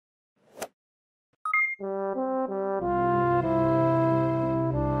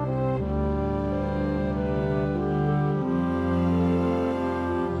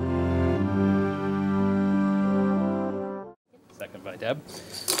Deb.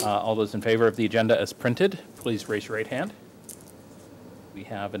 All those in favor of the agenda as printed, please raise your right hand. We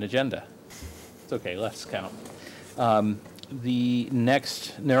have an agenda. It's okay, let's count.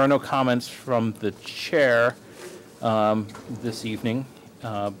 There are no comments from the chair this evening,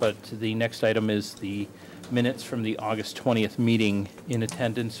 but the next item is the minutes from the August 20th meeting. In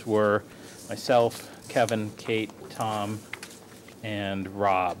attendance were myself, Kevin, Kate, Tom, and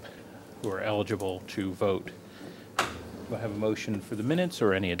Rob, who are eligible to vote. Do I have a motion for the minutes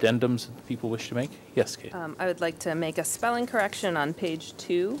or any addendums that people wish to make? Yes, Kate. I would like to make a spelling correction on page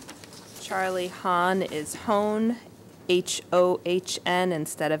 2. Charlie Hahn is Hone, H-O-H-N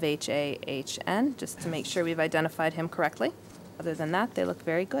instead of H-A-H-N, just to make sure we've identified him correctly. Other than that, they look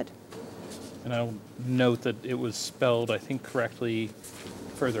very good. And I'll note that it was spelled, I think, correctly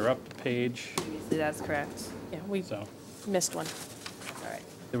further up the page. That's correct. Yeah, we missed one. All right.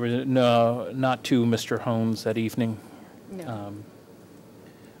 There were not two Mr. Hones that evening. No.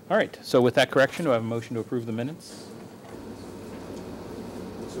 All right, so with that correction, do I have a motion to approve the minutes?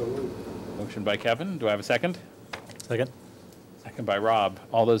 So moved. Motion by Kevin. Do I have a second? Second. Second by Rob.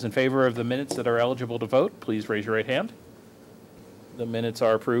 All those in favor of the minutes that are eligible to vote, please raise your right hand. The minutes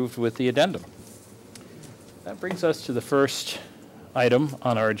are approved with the addendum. That brings us to the first item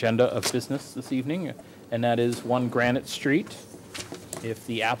on our agenda of business this evening, and that is 1 Granite Street. If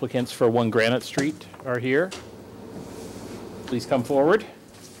the applicants for 1 Granite Street are here, please come forward.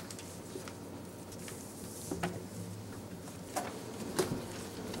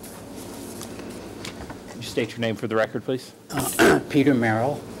 Could you state your name for the record, please? Peter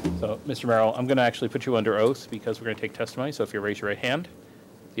Merrill. So, Mr. Merrill, I'm going to actually put you under oath because we're going to take testimony. So if you raise your right hand,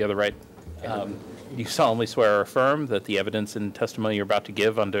 the other right, you solemnly swear or affirm that the evidence and testimony you're about to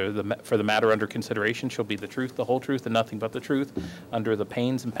give for the matter under consideration shall be the truth, the whole truth, and nothing but the truth, under the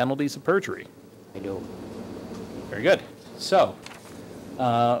pains and penalties of perjury. I do. Very good. So,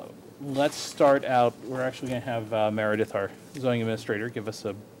 let's start out. We're actually going to have Meredith, our zoning administrator, give us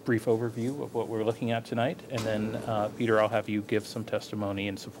a brief overview of what we're looking at tonight, and then Peter, I'll have you give some testimony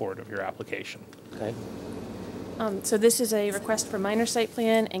in support of your application. Okay. So this is a request for minor site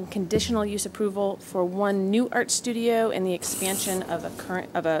plan and conditional use approval for 1 new art studio and the expansion of a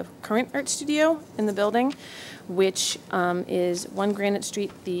current art studio in the building, which is 1 Granite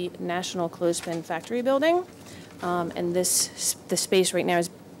Street, the National Clothespin Factory building. And the space right now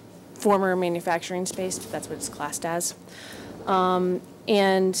is former manufacturing space. That's what it's classed as.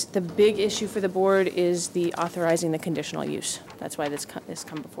 And the big issue for the board is the authorizing the conditional use. That's why this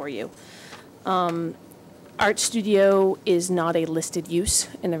come before you. Art studio is not a listed use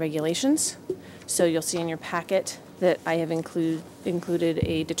in the regulations. So you'll see in your packet that I have included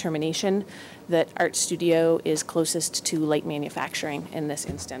a determination that art studio is closest to light manufacturing in this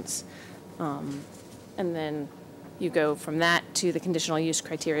instance. And then you go from that to the conditional use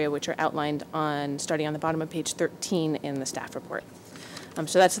criteria, which are outlined starting on the bottom of page 13 in the staff report.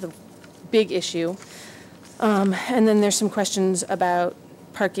 So that's the big issue. And then there's some questions about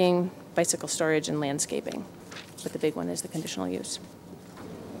parking, bicycle storage, and landscaping. But the big one is the conditional use.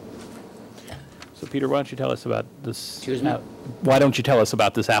 So, Peter, why don't you tell us about this? Excuse me? Why don't you tell us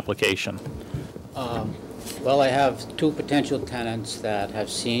about this application? Well, I have 2 potential tenants that have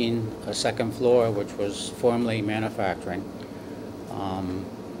seen a 2nd floor, which was formerly manufacturing.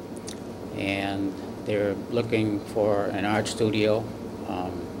 And they're looking for an art studio.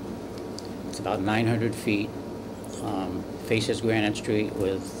 It's about 900 feet, faces Granite Street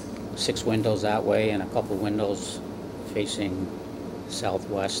with 6 windows that way and a couple windows facing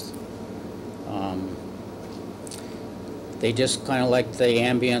southwest. They just kind of like the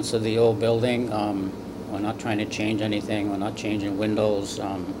ambience of the old building. We're not trying to change anything. We're not changing windows.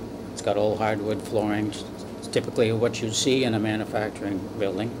 It's got old hardwood flooring. It's typically what you see in a manufacturing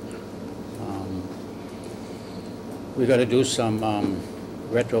building. We got to do some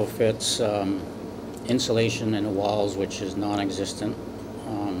retrofits, insulation in the walls, which is non-existent.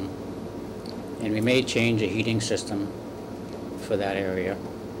 And we may change a heating system for that area.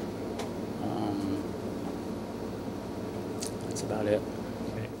 That's about it.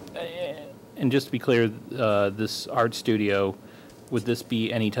 Okay. And just to be clear, this art studio, would this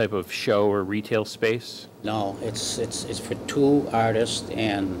be any type of show or retail space? No, it's for 2 artists,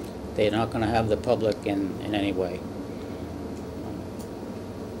 and they're not going to have the public in any way.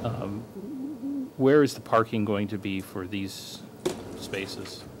 Where is the parking going to be for these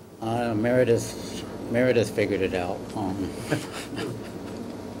spaces? Meredith figured it out.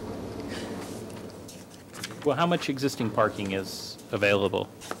 Well, how much existing parking is available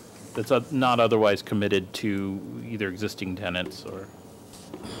that's not otherwise committed to either existing tenants or?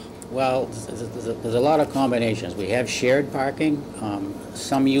 Well, there's a lot of combinations. We have shared parking.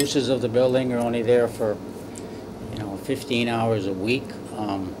 Some uses of the building are only there for, 15 hours a week.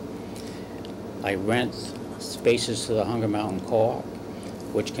 I rent spaces to the Hunger Mountain Co-op,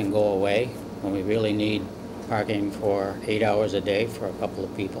 which can go away when we really need parking for 8 hours a day for a couple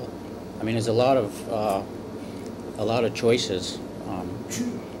of people. I mean, there's a lot of choices.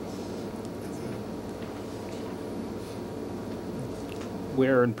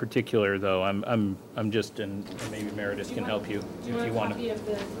 Where in particular, though, I'm just, and maybe Meredith can help you if you want to. of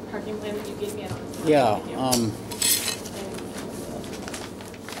the parking plan that you gave me? Yeah. We're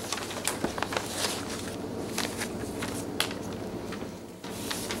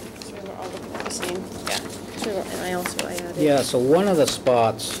all looking at the same. Yeah. And I added. Yeah, so one of the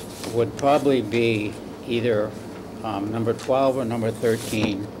spots would probably be either number 12 or number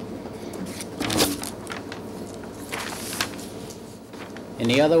 13. And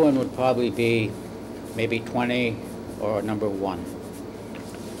the other one would probably be maybe 20 or number 1.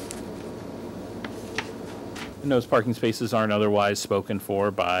 And those parking spaces aren't otherwise spoken for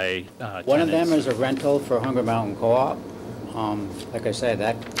by tenants? One of them is a rental for Hunger Mountain Co-op. Like I said,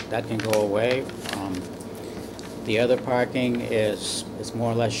 that can go away. The other parking is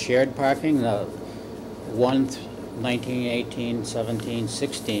more or less shared parking. The 19, 18, 17,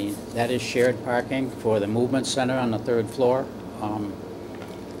 16, that is shared parking for the movement center on the 3rd floor.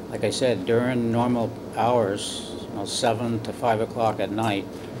 Like I said, during normal hours, 7 to 5 o'clock at night,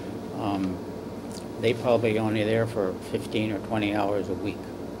 they probably only there for 15 or 20 hours a week.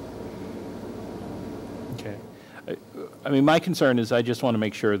 Okay. I mean, my concern is I just want to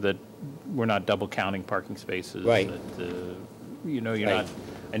make sure that we're not double counting parking spaces. Right. That, you're Right. not,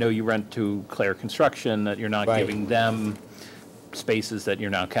 I know you rent to Claire Construction, that you're not Right. giving them spaces that you're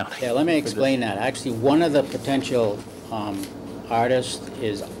now counting. Yeah, let me for this. explain that. Actually, one of the potential artists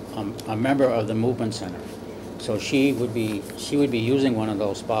is a member of the movement center. So she would be using one of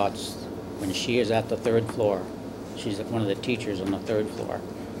those spots when she is at the 3rd floor. She's one of the teachers on the 3rd floor.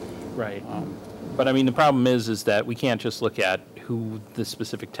 Right. But I mean, the problem is that we can't just look at who the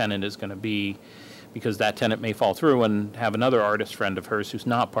specific tenant is going to be, because that tenant may fall through and have another artist friend of hers who's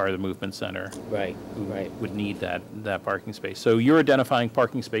not part of the movement center. Right, who right. would need that parking space. So you're identifying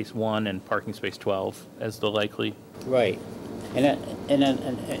parking space 1 and parking space 12 as the likely. Right. And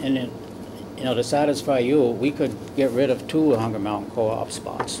to satisfy you, we could get rid of 2 Hunger Mountain Co-op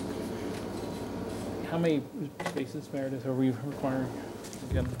spots. How many spaces, Meredith, are we requiring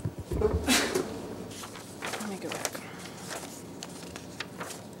again? Let me go back.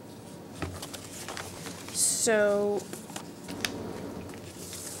 So,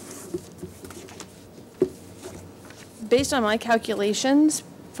 based on my calculations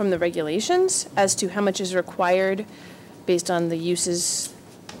from the regulations as to how much is required based on the uses,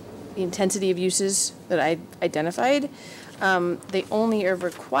 the intensity of uses that I identified, they only are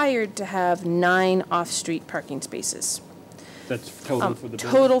required to have 9 off-street parking spaces. That's total for the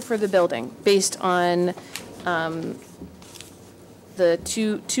building? Total for the building, based on the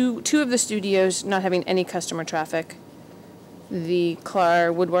two of the studios not having any customer traffic, the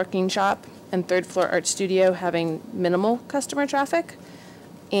Clar Woodworking Shop and 3rd Floor Art Studio having minimal customer traffic,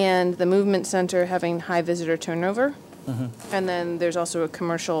 and the Movement Center having high visitor turnover. And then there's also a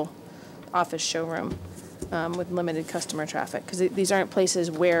commercial office showroom with limited customer traffic, because these aren't places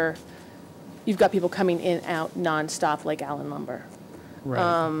where you've got people coming in and out nonstop like Allen Lumber.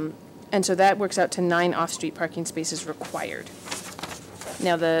 Right. And so that works out to 9 off-street parking spaces required.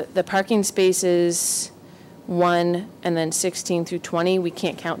 Now, the parking spaces 1 and then 16 through 20, we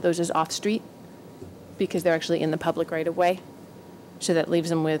can't count those as off-street because they're actually in the public right-of-way. So that leaves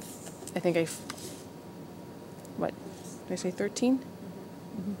them with, I think what, did I say 13?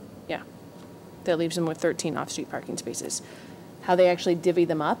 Yeah. That leaves them with 13 off-street parking spaces. How they actually divvy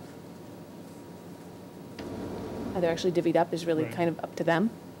them up, how they're actually divvied up is really Right. kind of up to them.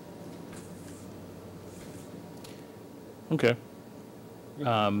 Okay.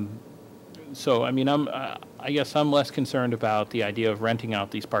 So, I mean, I guess I'm less concerned about the idea of renting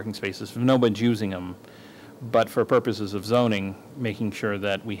out these parking spaces if nobody's using them, but for purposes of zoning, making sure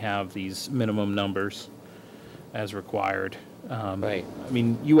that we have these minimum numbers as required. Right. I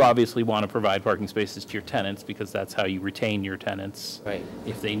mean, you obviously want to provide parking spaces to your tenants because that's how you retain your tenants. Right.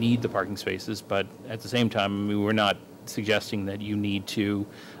 If they need the parking spaces, but at the same time, I mean, we're not suggesting that you need to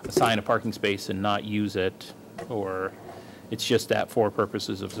assign a parking space and not use it, or it's just that for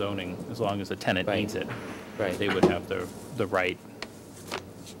purposes of zoning, as long as a tenant Right. needs it. Right. They would have the right.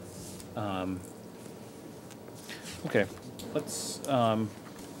 Okay, let's,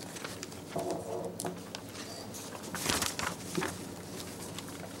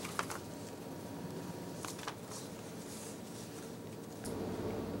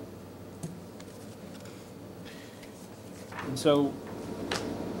 And so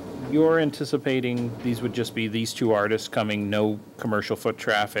you're anticipating these would just be these two artists coming, no commercial foot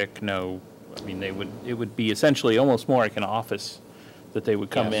traffic, no, I mean, it would be essentially almost more like an office that they would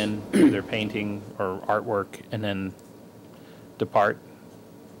come Yes. in, do their painting or artwork, and then depart?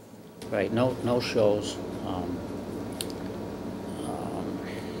 Right, no shows.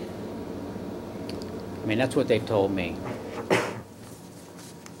 I mean, that's what they told me.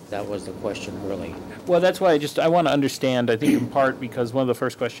 That was the question early. Well, that's why I want to understand, I think in part because one of the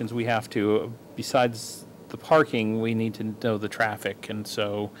first questions we have to, besides the parking, we need to know the traffic. And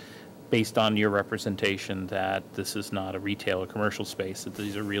so, based on your representation that this is not a retail or commercial space, that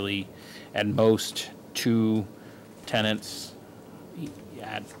these are really, at most, two tenants,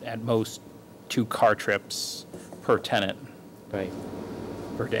 at most, two car trips per tenant Right.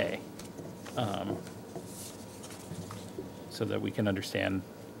 per day. So that we can understand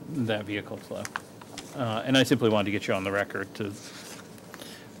that vehicle flow. And I simply wanted to get you on the record to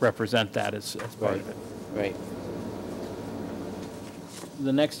represent that as part of it. Right.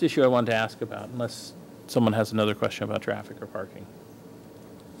 The next issue I wanted to ask about, unless someone has another question about traffic or parking.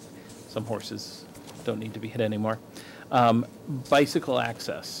 Some horses don't need to be hit anymore. Bicycle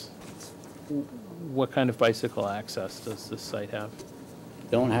access. What kind of bicycle access does this site have?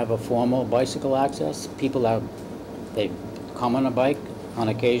 Don't have a formal bicycle access. People they come on a bike on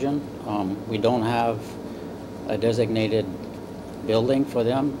occasion. We don't have a designated building for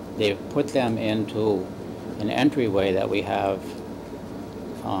them. They've put them into an entryway that we have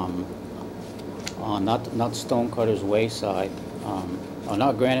on not Stonecutter's Way side, or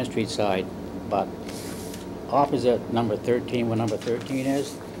not Granite Street side, but opposite number 13, where number 13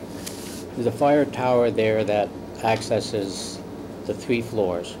 is. There's a fire tower there that accesses the 3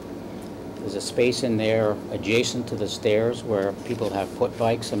 floors. There's a space in there adjacent to the stairs where people have put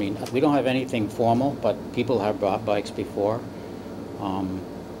bikes. I mean, we don't have anything formal, but people have brought bikes before.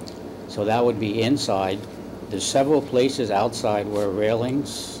 So that would be inside. There's several places outside where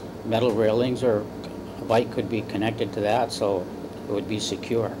railings, metal railings, or a bike could be connected to that, so it would be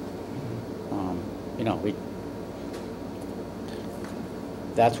secure. You know,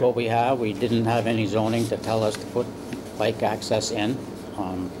 that's what we have. We didn't have any zoning to tell us to put bike access in.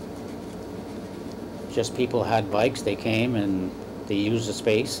 Just people had bikes, they came and they used the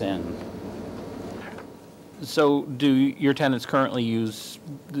space. And So do your tenants currently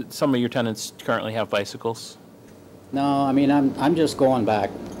some of your tenants currently have bicycles? no, I mean, I'm just going back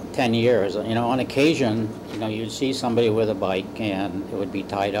 10 years. You know, on occasion, you know, you'd see somebody with a bike and it would be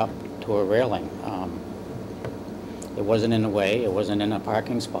tied up to a railing. It wasn't in the way, it wasn't in a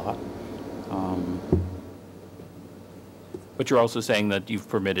parking spot. But you're also saying that you've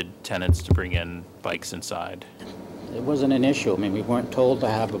permitted tenants to bring in bikes inside? It wasn't an issue. I mean, we weren't told to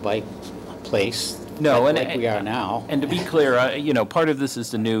have a bike place No, like we are now. And to be clear, you know, part of this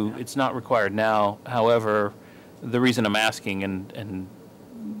is it's not required now. However, the reason I'm asking and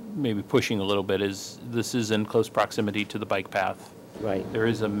maybe pushing a little bit is this is in close proximity to the bike path. Right. There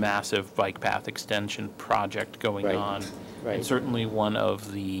is a massive bike path extension project going Right. on. Right. And certainly one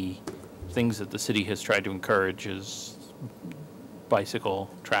of the things that the city has tried to encourage is bicycle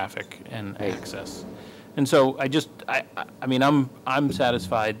traffic and Right. access. And so I mean, I'm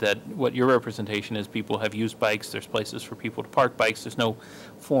satisfied that what your representation is, people have used bikes, there's places for people to park bikes, there's no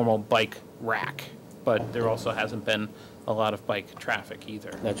formal bike rack, but there also hasn't been a lot of bike traffic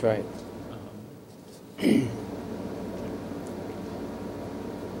either. That's right.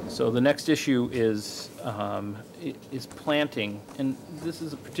 So the next issue is planting, and this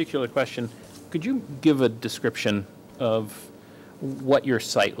is a particular question. Could you give a description of what your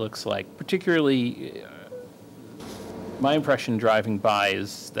site looks like? Particularly, my impression driving by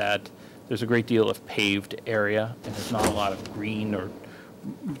is that there's a great deal of paved area, and there's not a lot of green or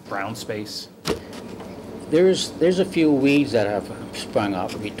brown space. There's a few weeds that have sprung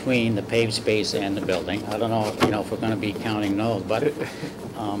up between the paved space and the building. I don't know, you know, if we're going to be counting those, but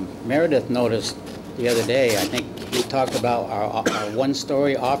Meredith noticed the other day, I think he talked about our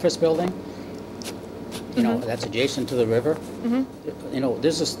one-story office building. You know, that's adjacent to the river. You know,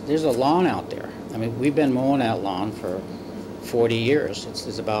 there's a lawn out there. I mean, we've been mowing that lawn for 40 years.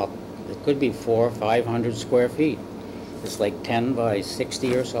 It's about, it could be 400 or 500 square feet. It's like 10 by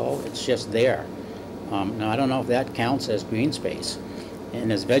 60 or so. It's just there. Now, I don't know if that counts as green space. And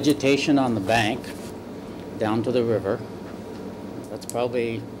there's vegetation on the bank down to the river. There's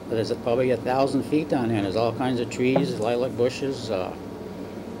probably 1,000 feet down there. There's all kinds of trees, lilac bushes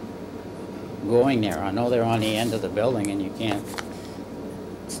growing there. I know they're on the end of the building, and you can't,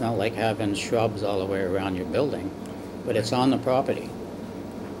 it's not like having shrubs all the way around your building, but it's on the property.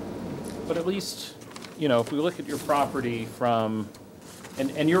 But at least, you know, if we look at your property from,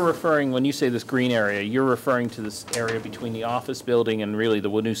 and you're referring, when you say this green area, you're referring to this area between the office building and really the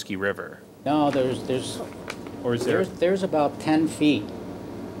Winooski River? No, Or is there? there's about 10 feet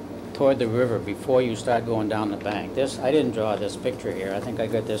toward the river before you start going down the bank. I didn't draw this picture here. I think I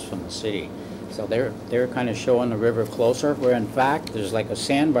got this from the city. So they're kind of showing the river closer, where in fact, there's like a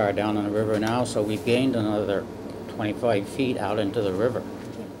sandbar down on the river now, so we've gained another 25 feet out into the river.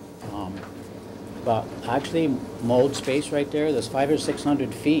 But actually, mowed space right there, there's 500 or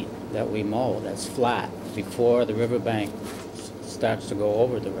 600 feet that we mow, that's flat, before the riverbank starts to go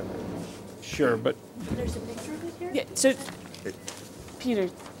over the river. Sure, but There's a picture of it here? Yeah, so, Peter,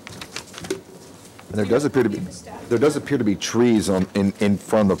 And there does appear to be trees in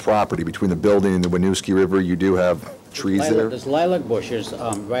front of the property between the building and the Winooski River. You do have trees there? There's lilac bushes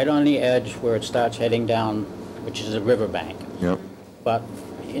right on the edge where it starts heading down, which is a riverbank. Yep. But,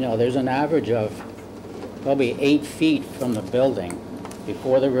 you know, there's an average of probably 8 feet from the building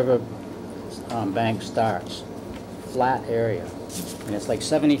before the river bank starts. Flat area. And it's like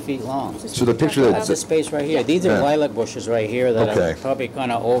 70 feet long. So the picture That's the that's, space right here. These are Yeah. lilac bushes right here that Okay. are probably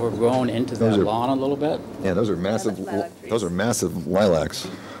kind of overgrown into Those that are- lawn a little bit. yeah, those are massive, those are massive lilacs.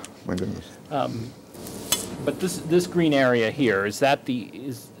 My goodness. But this green area here, is that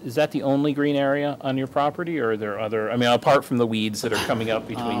the only green area on your property, or are there other, I mean, apart from the weeds that are coming up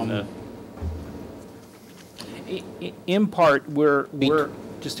between the? In part, we're,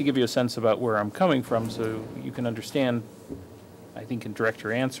 just to give you a sense about where I'm coming from, so you can understand, I think, and direct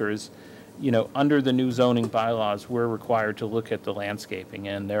your answer is, you know, under the new zoning bylaws, we're required to look at the landscaping,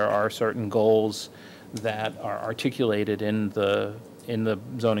 and there are certain goals that are articulated in the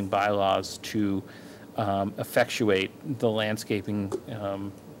zoning bylaws to effectuate the landscaping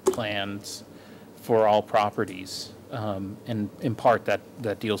plans for all properties. And in part,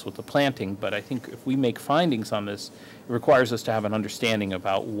 that deals with the planting, but I think if we make findings on this, it requires us to have an understanding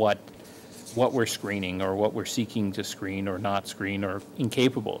about what we're screening, or what we're seeking to screen or not screen, or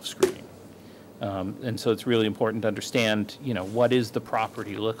incapable of screening. And so it's really important to understand, you know, what does the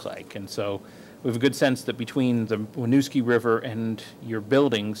property look like? And so we have a good sense that between the Winooski River and your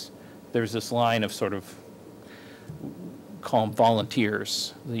buildings, there's this line of sort of, call them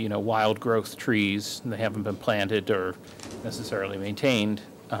volunteers, you know, wild growth trees. They haven't been planted or necessarily maintained.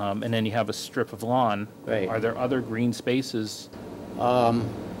 And then you have a strip of lawn. Right. Are there other green spaces?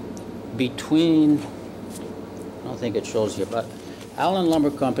 Between, I don't think it shows you, but Allen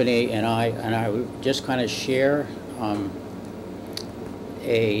Lumber Company and I just kind of share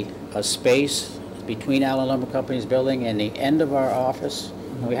a space between Allen Lumber Company's building and the end of our office.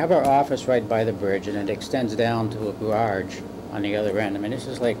 We have our office right by the bridge, and it extends down to a garage on the other end. I mean, this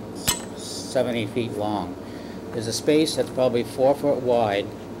is like 70 feet long. There's a space that's probably 4 foot wide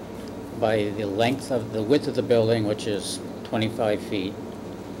by the width of the building, which is 25 feet.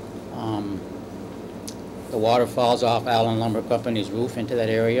 The water falls off Allen Lumber Company's roof into that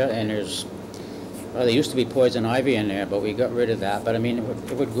area, and there used to be poison ivy in there, but we got rid of that. But I mean,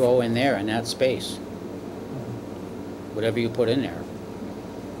 it would grow in there, in that space, whatever you put in there.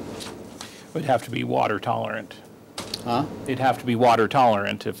 It would have to be water tolerant. Huh? It'd have to be water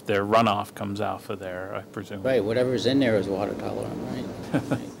tolerant if their runoff comes off of there, I presume. Right, whatever's in there is water tolerant,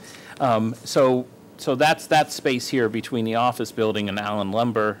 right? So that's that space here between the office building and Allen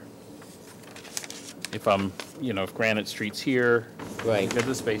Lumber. If if Granite Street's here. Right. You get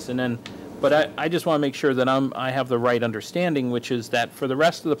the space, and then, but I just want to make sure that I have the right understanding, which is that for the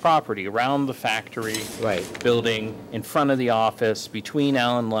rest of the property, around the factory. Right. Building, in front of the office, between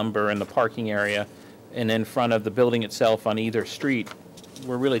Allen Lumber and the parking area, and in front of the building itself on either street,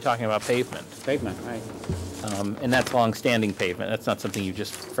 we're really talking about pavement. Pavement, right. And that's long-standing pavement. That's not something you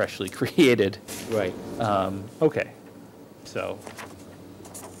just freshly created. Right. Okay. So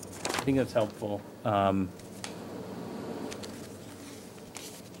I think that's helpful. And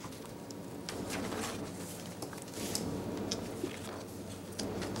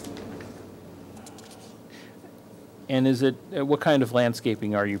is it, what kind of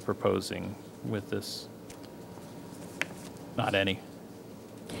landscaping are you proposing with this? Not any.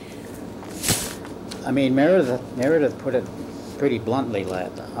 I mean, Meredith put it pretty bluntly,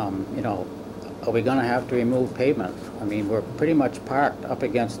 are we gonna have to remove pavement? I mean, we're pretty much parked up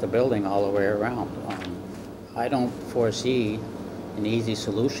against the building all the way around. I don't foresee an easy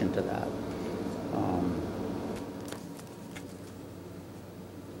solution to that.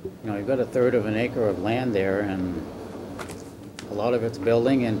 You've got 1/3 of an acre of land there, and a lot of it's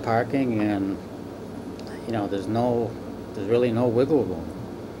building and parking, and, there's really no wiggle room.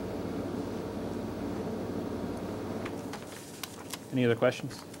 Any other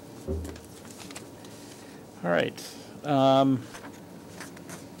questions? All right.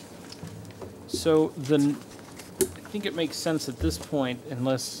 So I think it makes sense at this point,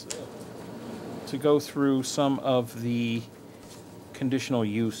 unless to go through some of the conditional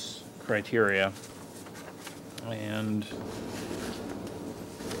use criteria and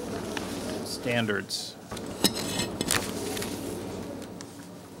standards.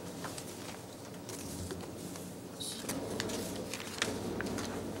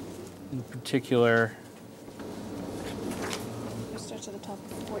 In particular, It starts at the top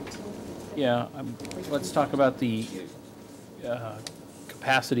of 14. yeah, let's talk about the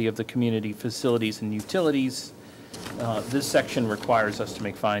capacity of the community facilities and utilities. This section requires us to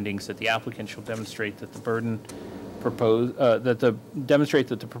make findings that the applicant shall demonstrate that the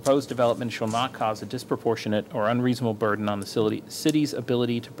proposed development shall not cause a disproportionate or unreasonable burden on the city's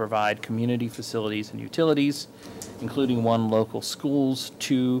ability to provide community facilities and utilities, including 1, local schools,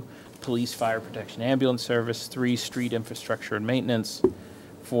 2, police, fire protection, ambulance service, 3, street infrastructure and maintenance,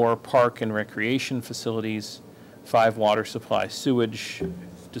 4, park and recreation facilities, 5, water supply, sewage,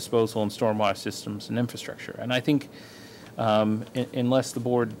 disposal and stormwater systems and infrastructure. And I think unless the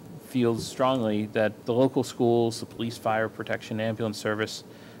board feels strongly that the local schools, the police, fire protection, ambulance service,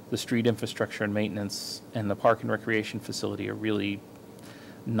 the street infrastructure and maintenance, and the park and recreation facility are really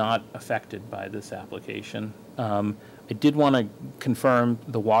not affected by this application. I did want to confirm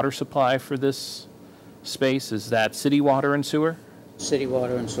the water supply for this space. Is that city water and sewer? City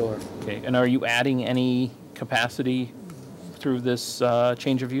water and sewer. Okay, and are you adding any capacity through this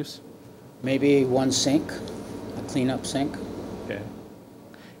change of use? Maybe 1 sink, a cleanup sink. Okay.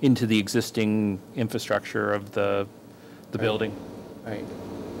 Into the existing infrastructure of the building? Right.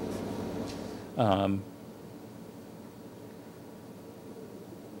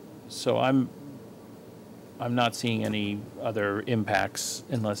 So I'm not seeing any other impacts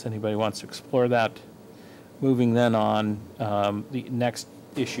unless anybody wants to explore that. Moving then on, the next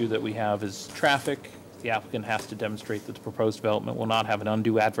issue that we have is traffic. The applicant has to demonstrate that the proposed development will not have an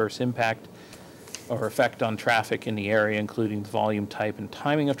undue adverse impact or effect on traffic in the area, including the volume, type, and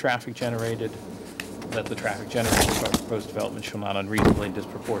timing of traffic generated, that the traffic generated by the proposed development shall not unreasonably and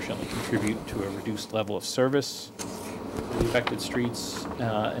disproportionately contribute to a reduced level of service for the affected streets,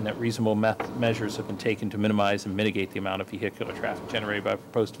 and that reasonable measures have been taken to minimize and mitigate the amount of vehicular traffic generated by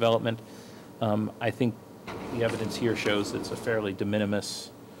proposed development. I think the evidence here shows it's a fairly de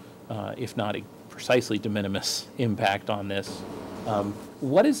minimis, if not a precisely de minimis impact on this.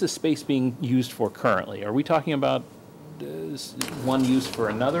 What is the space being used for currently? Are we talking about one use for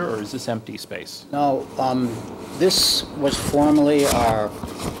another, or is this empty space? No, this was formerly our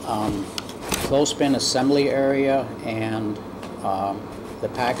clothespin assembly area and the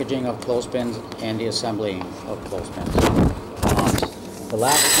packaging of clothespins and the assembling of clothespins. The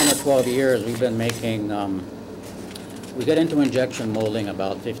last 10 or 12 years, we've been making, we got into injection molding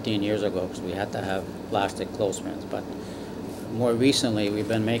about 15 years ago because we had to have plastic clothespins, but more recently, we've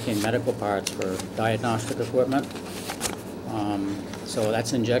been making medical parts for diagnostic equipment. So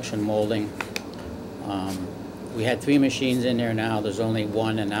that's injection molding. We had 3 machines in there now. There's only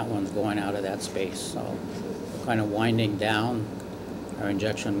 1, and that one's going out of that space. So we're kind of winding down our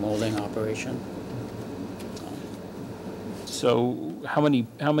injection molding operation. So how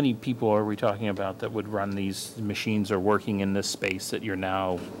many people are we talking about that would run these machines or working in this space that you're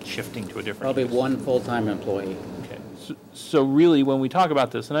now shifting to a different? Probably use? 1 full-time employee. Okay. So really, when we talk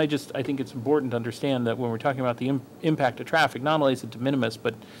about this, and I think it's important to understand that when we're talking about the impact of traffic, not only is it de minimis,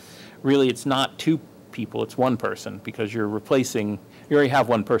 but really it's not 2 people, it's 1 person, because you're replacing, you already have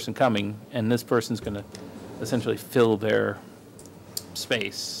 1 person coming, and this person's going to essentially fill their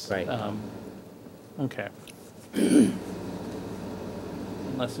space. Right. Okay.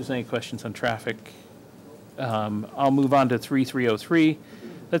 Unless there's any questions on traffic, I'll move on to 3303.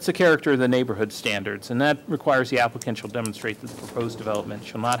 That's the character of the neighborhood standards, and that requires the applicant shall demonstrate that the proposed development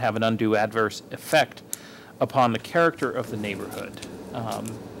shall not have an undue adverse effect upon the character of the neighborhood.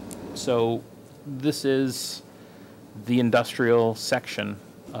 So this is the industrial section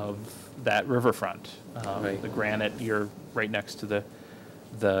of that riverfront. Right. The granite, you're right next to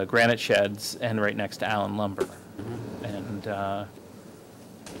the granite sheds and right next to Allen Lumber. Mm-hmm. And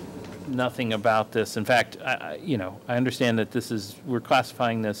nothing about this. In fact, I understand that we're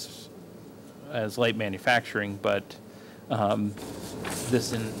classifying this as light manufacturing, but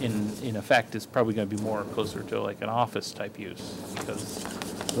this in effect is probably going to be more closer to like an office type use, because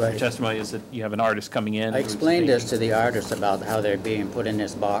Right. your testimony is that you have an artist coming in. I who's explained this to making- the artists about how they're being put in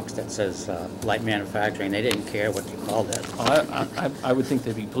this box that says light manufacturing. They didn't care what they called it. Oh, I would think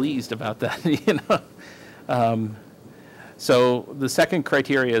they'd be pleased about that, So the second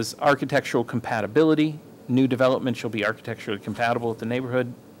criteria is architectural compatibility. new development shall be architecturally compatible with the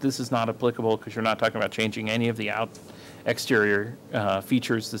neighborhood. This is not applicable because you're not talking about changing any of the exterior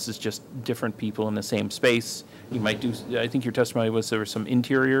features. This is just different people in the same space. You might do, I think your testimony was there were some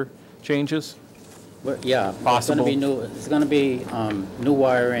interior changes? Well, yeah, Possible. It's going to be new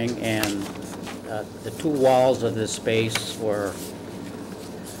wiring, and the two walls of this space were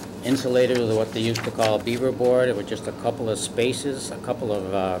insulated with what they used to call beaver board. It was just a couple of spaces, a couple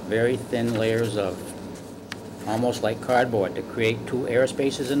of very thin layers of almost like cardboard to create two air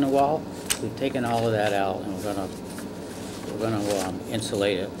spaces in the wall. We've taken all of that out, and we're gonna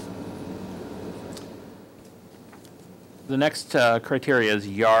insulate it. The next criteria is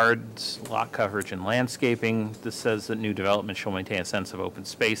yards, lot coverage, and landscaping. This says that new development shall maintain a sense of open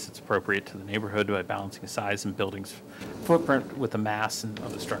space that's appropriate to the neighborhood by balancing size and building's footprint with the mass and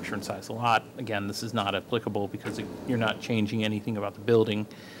of the structure and size of the lot. Again, this is not applicable because you're not changing anything about the building.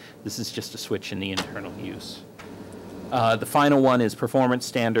 This is just a switch in the internal use. The final one is performance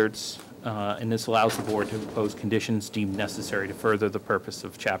standards, and this allows the board to impose conditions deemed necessary to further the purpose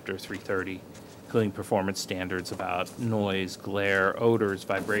of Chapter 330. Including performance standards about noise, glare, odors,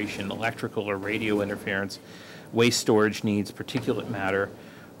 vibration, electrical or radio interference, waste storage needs, particulate matter,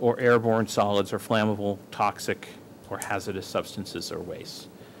 or airborne solids or flammable, toxic, or hazardous substances or waste.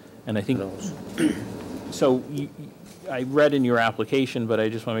 And I think, so I read in your application, but I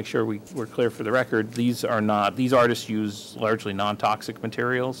just want to make sure we're clear for the record, these artists use largely non-toxic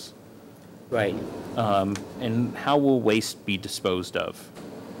materials? Right. And how will waste be disposed of?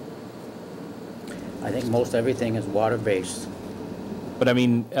 I think most everything is water-based. But I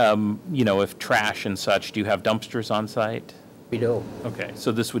mean, if trash and such, do you have dumpsters on site? We do. Okay,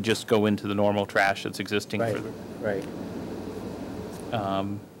 so this would just go into the normal trash that's existing Right, for the... right.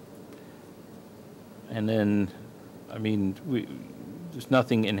 And then, I mean, there's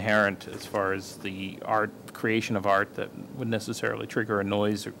nothing inherent as far as the creation of art that would necessarily trigger a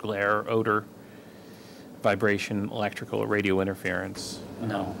noise or glare, odor, vibration, electrical or radio interference.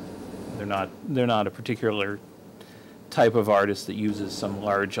 No. They're not a particular type of artist that uses some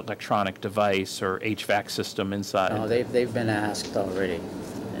large electronic device or HVAC system inside. No, they've been asked already.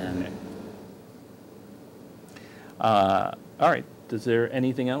 And Okay. All right. Is there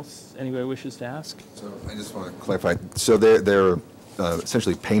anything else anybody wishes to ask? So I just want to clarify, so they're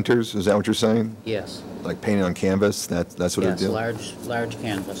essentially painters, is that what you're saying? yes, Like painting on canvas, that's what it yes, is? large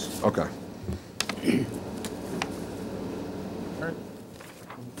canvas. Okay. All right.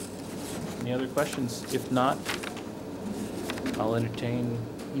 Any other questions? If not, I'll entertain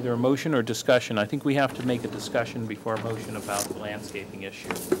either a motion or discussion. I think we have to make a discussion before a motion about the landscaping issue.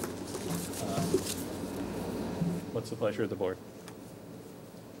 What's the pleasure of the board?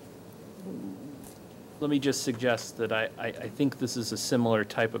 Let me just suggest that I think this is a similar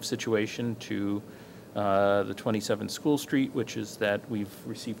type of situation to the 27 School Street, which is that we've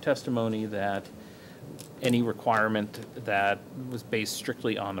received testimony that any requirement that was based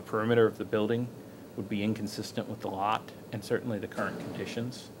strictly on the perimeter of the building would be inconsistent with the lot and certainly the current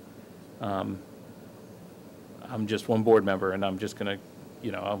conditions. I'm just one board member, and I'm just going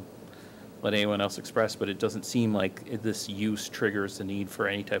to, I'll let anyone else express, but it doesn't seem like this use triggers the need for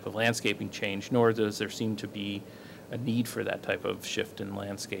any type of landscaping change, nor does there seem to be a need for that type of shift in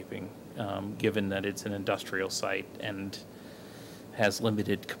landscaping, given that it's an industrial site and has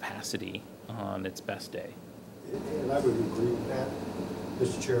limited capacity on its best day. And I would agree with that,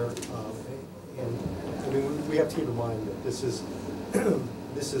 Mr. Chair. And I mean, we have to keep in mind that this is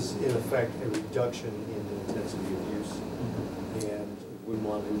in effect a reduction in the intensity of use, and wouldn't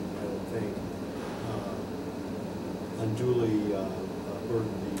want to, I don't think, unduly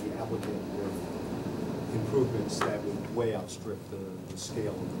burden the applicant with improvements that would way outstrip the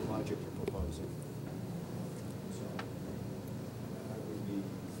scale of the project you're proposing. So I would be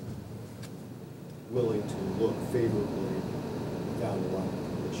willing to look favorably down the line of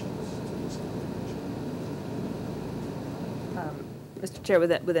conditions to this application. Mr. Chair,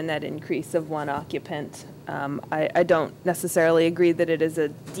 with a net increase of one occupant, I don't necessarily agree that it is a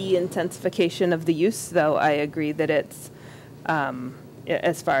de-intensification of the use, though I agree that it's,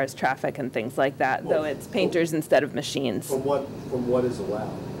 as far as traffic and things like that, though it's painters instead of machines. From what is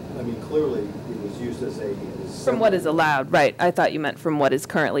allowed. I mean, clearly, it was used as a... From what is allowed, right. I thought you meant from what is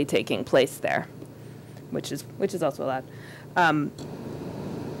currently taking place there, which is also allowed.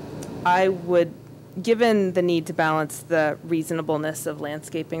 I would, given the need to balance the reasonableness of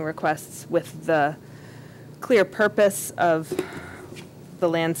landscaping requests with the clear purpose of the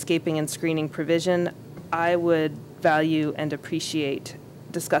landscaping and screening provision, I would value and appreciate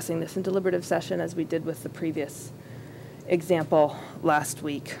discussing this in deliberative session as we did with the previous example last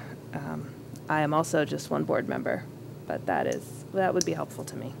week. I am also just one board member, but that would be helpful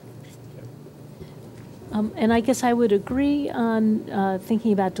to me. And I guess I would agree on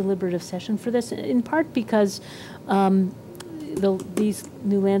thinking about deliberative session for this, in part because these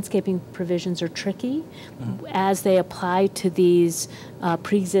new landscaping provisions are tricky as they apply to these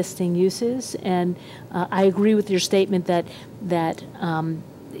pre-existing uses. And I agree with your statement that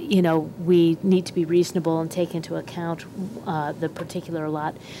you know, we need to be reasonable and take into account the particular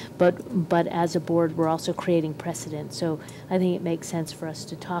lot. But as a board, we're also creating precedent. So I think it makes sense for us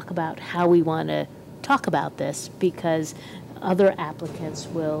to talk about how we want to talk about this, because other applicants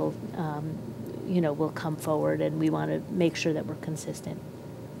will, you know, will come forward, and we want to make sure that we're consistent.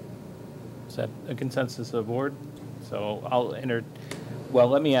 Is that a consensus of the board? So I'll enter, well,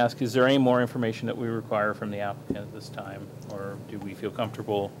 let me ask, is there any more information that we require from the applicant at this time? Or do we feel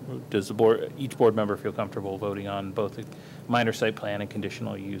comfortable, does the board, each board member feel comfortable voting on both the minor site plan and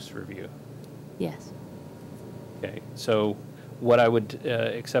conditional use review? Yes. Okay, so what I would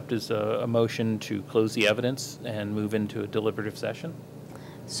accept is a motion to close the evidence and move into a deliberative session.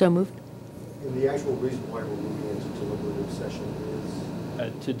 So moved. And the actual reason why we're moving into deliberative session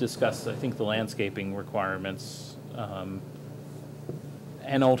is? To discuss, I think, the landscaping requirements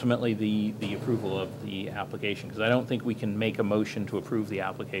and ultimately the approval of the application, because I don't think we can make a motion to approve the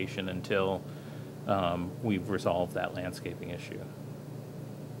application until we've resolved that landscaping issue.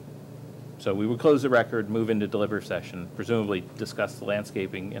 So we would close the record, move into deliberative session, presumably discuss the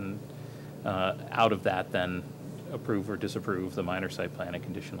landscaping, and out of that, then approve or disapprove the minor site plan and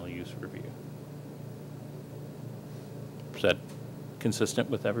conditional use review. Is that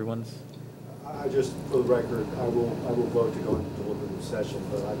consistent with everyone's? I just, for the record, I will vote to go into deliberative session,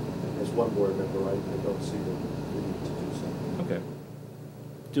 but as one board member, I don't see the need to do so. Okay.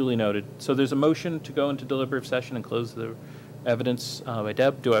 Duly noted. So there's a motion to go into deliberative session and close the evidence by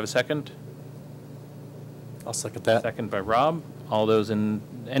Deb. Do I have a second? I'll second that. Second by Rob. All those in,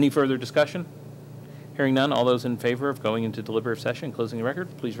 any further discussion? Hearing none, all those in favor of going into deliberative session and closing the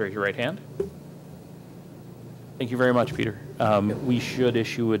record, please raise your right hand. Thank you very much, Peter. We should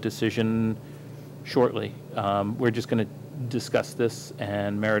issue a decision shortly. We're just going to discuss this,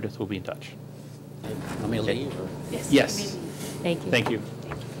 and Meredith will be in touch. Want me to leave? Or? Yes. Thank you. Thank you.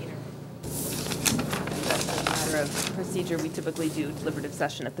 Matter of procedure, we typically do deliberative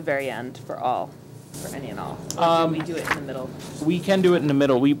session at the very end for any and all. Or do we do it in the middle? We can do it in the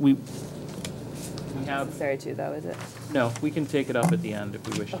middle. We have, Necessary too, though, is it? no, we can take it up at the end if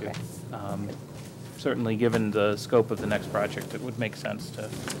we wish Okay. to. Certainly, given the scope of the next project, it would make sense to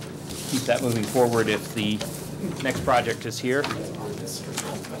keep that moving forward if the next project is here.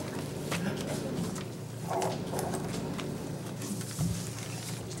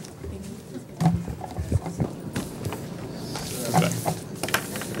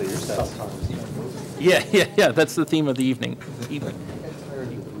 Yeah, that's the theme of the evening.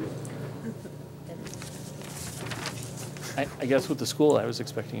 I guess with the school, I was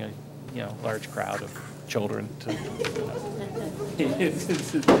expecting a, large crowd of children to.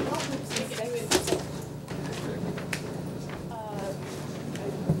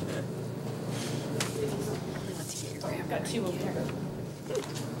 Got two over here.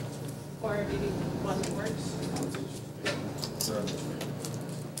 Or maybe one that works.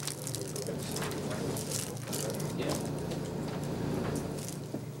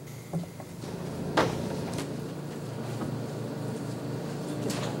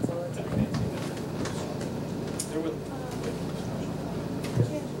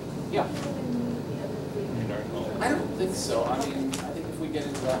 Yeah. I don't think so. I mean, I think if we get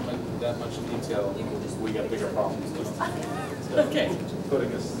into that much detail, we got bigger problems. Okay.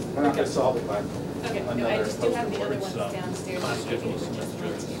 Putting us, we're not going to solve it by Okay, no, I another just do have the other ones post-reports, downstairs. Class schedule Just semester.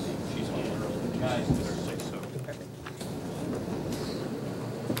 landscaping. She's on early. Guys, so.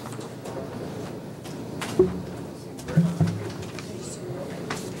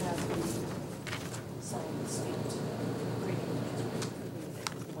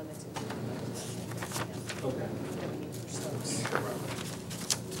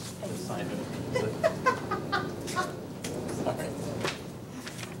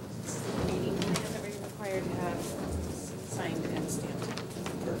 Required to have signed and stamped.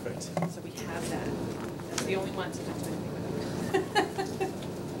 Perfect. So we have that. That's the only ones that don't do anything with them.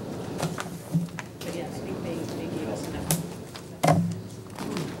 But yeah, I think they gave us enough.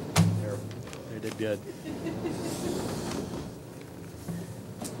 They did good.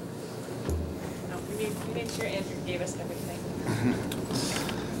 No, we made sure Andrew gave us everything.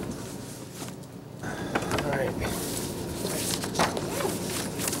 All right.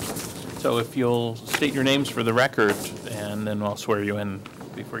 So if you'll state your names for the record, and then I'll swear you in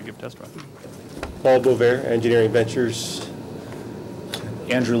before you give testimony. Paul Bover, Engineering Ventures.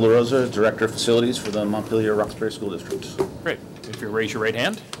 Andrew LaRosa, Director of Facilities for the Montpelier Roxbury School District. Great. If you raise your right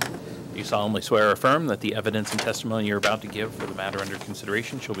hand, you solemnly swear or affirm that the evidence and testimony you're about to give for the matter under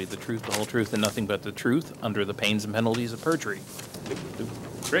consideration shall be the truth, the whole truth, and nothing but the truth under the pains and penalties of perjury.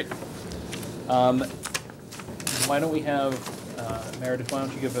 Great. Why don't we have, Meredith, why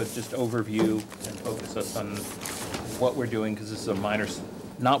don't you give a just overview and focus us on what we're doing, because this is a minor,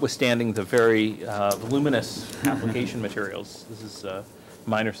 notwithstanding the very voluminous application materials, this is a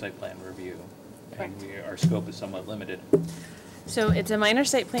minor site plan review, and our scope is somewhat limited. So it's a minor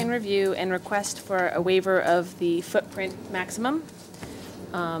site plan review and request for a waiver of the footprint maximum.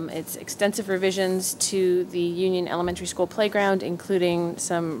 It's extensive revisions to the Union Elementary School playground, including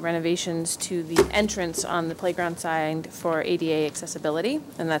some renovations to the entrance on the playground side for ADA accessibility,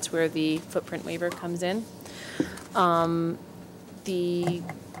 and that's where the footprint waiver comes in. The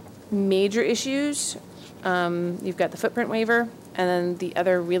major issues, you've got the footprint waiver, and then the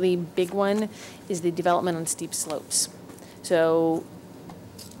other really big one is the development on steep slopes. So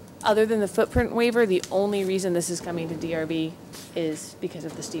other than the footprint waiver, the only reason this is coming to DRB is because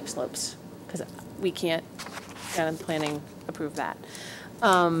of the steep slopes, because we can't, town planning, approve that.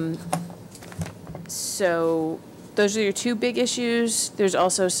 So those are your two big issues. There's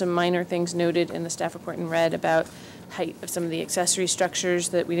also some minor things noted in the staff report in red about height of some of the accessory structures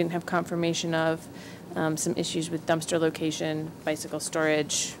that we didn't have confirmation of, some issues with dumpster location, bicycle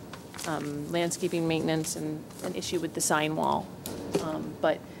storage, landscaping maintenance, and an issue with the sign wall.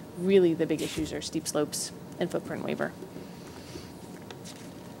 But really the big issues are steep slopes and footprint waiver.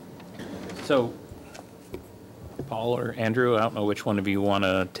 So, Paul or Andrew, I don't know which one of you want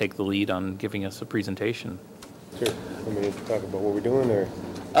to take the lead on giving us a presentation. Sure. Want me to talk about what we're doing, or you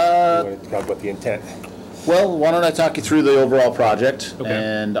want to talk about the intent? Well, why don't I talk you through the overall project, Okay.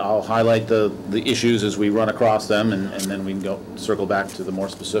 and I'll highlight the issues as we run across them, and then we can circle back to the more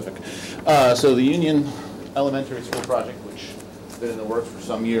specific. So the Union Elementary School project, which has been in the works for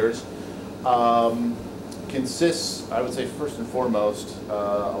some years, consists, I would say first and foremost,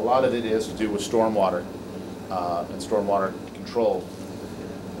 a lot of it is to do with stormwater and stormwater control,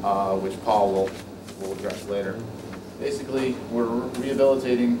 which Paul will address later. Basically, we're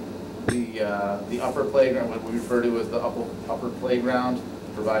rehabilitating the upper playground, what we refer to as the upper playground,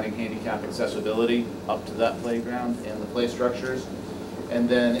 providing handicap accessibility up to that playground and the play structures. And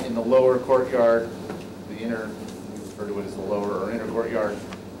then in the lower courtyard, the inner, we refer to it as the lower or inner courtyard,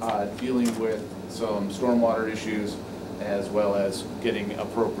 dealing with some stormwater issues, as well as getting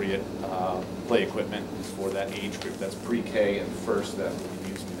appropriate play equipment for that age group. That's pre-K and first that we'll be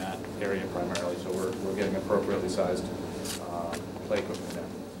using in that area primarily. So we're getting appropriately sized play equipment there.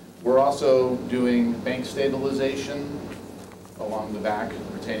 We're also doing bank stabilization along the back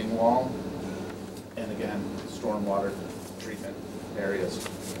retaining wall, and again, stormwater treatment areas.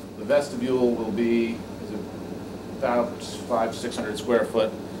 The vestibule will be about 500-600 square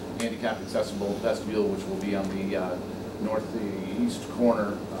foot handicap accessible vestibule, which will be on the northeast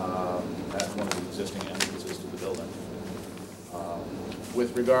corner at one of the existing entrances to the building.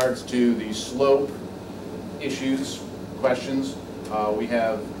 With regards to the slope issues, questions, we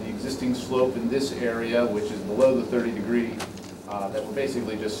have the existing slope in this area, which is below the 30-degree, that we're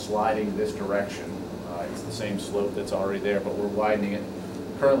basically just sliding this direction. It's the same slope that's already there, but we're widening it.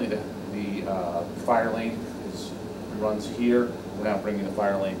 Currently, the fire lane runs here. We're now bringing the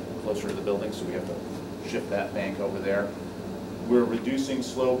fire lane closer to the building, so we have to shift that bank over there. We're reducing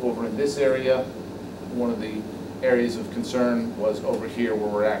slope over in this area. One of the areas of concern was over here, where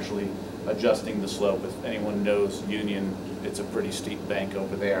we're actually adjusting the slope. If anyone knows Union, it's a pretty steep bank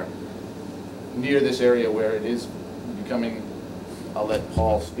over there. Near this area where it is becoming, I'll let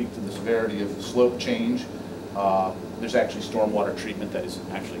Paul speak to the severity of the slope change. There's actually stormwater treatment that is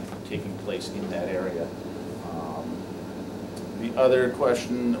actually taking place in that area. The other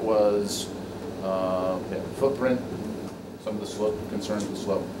question was footprint, some of the slope, concerns with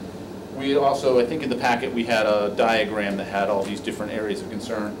slope. We also, I think in the packet, we had a diagram that had all these different areas of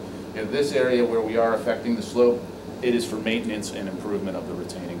concern. In this area where we are affecting the slope, it is for maintenance and improvement of the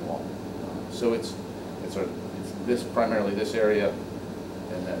retaining wall. So it's this, primarily this area,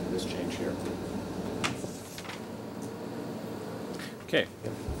 and then this change here. Okay.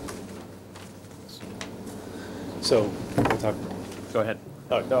 So, we'll talk. Go ahead.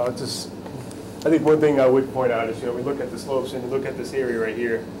 No, it's just, I think one thing I would point out is, we look at the slopes and you look at this area right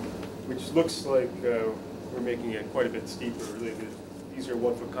here, which looks like we're making it quite a bit steeper. Really, these are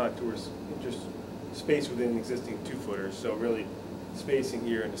 1-foot contours, just space within existing 2-footers. So really, spacing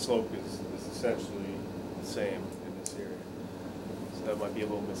here and the slope is essentially the same in this area. So that might be a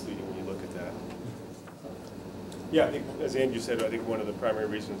little misleading when you look at that. Yeah, I think, as Andrew said, I think one of the primary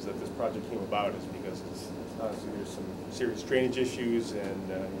reasons that this project came about is because it's honestly, there's some serious drainage issues,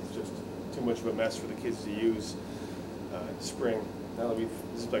 and it's just too much of a mess for the kids to use in the spring. Now that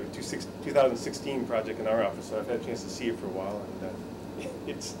this is like a 2016 project in our office, so I've had a chance to see it for a while, and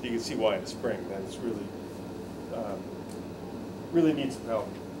you can see why in the spring, that it's really needs some help.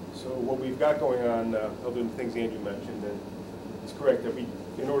 So what we've got going on, other than the things Andrew mentioned, and it's correct that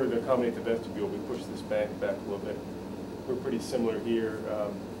in order to accommodate the vestibule, we push this back a little bit. We're pretty similar here,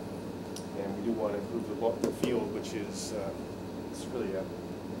 and we do want to improve the field, which is it's really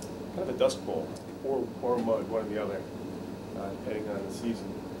kind of a dust bowl, or mud, one or the other, depending on the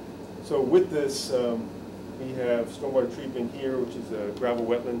season. So with this, we have stormwater treatment here, which is a gravel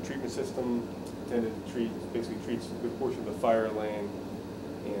wetland treatment system intended to basically treats a good portion of the fire lane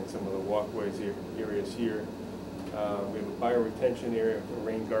and some of the walkways areas here. We have a bioretention area, a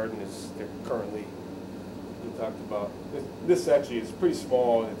rain garden is there currently. We talked about this actually is pretty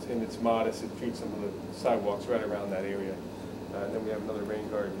small and it's modest. It treats some of the sidewalks right around that area. And then we have another rain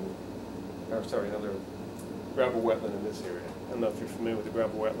garden, another gravel wetland in this area. I don't know if you're familiar with the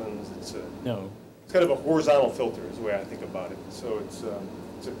gravel wetlands. No. It's kind of a horizontal filter is the way I think about it. So it's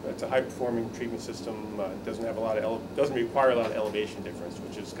a high-performing treatment system. It doesn't have doesn't require a lot of elevation difference,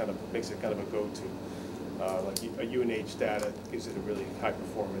 which is makes it kind of a go-to. Like a UNH data gives it a really high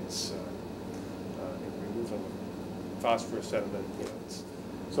performance in removal of phosphorus sediment.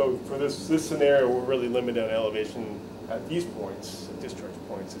 So for this scenario, we're really limited on elevation at these points, at discharge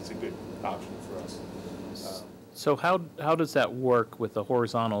points. It's a good option for us. So how does that work with the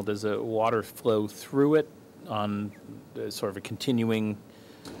horizontal? Does the water flow through it on sort of a continuing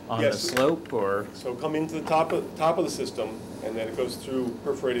on the slope, or? So come into the top of the system, and then it goes through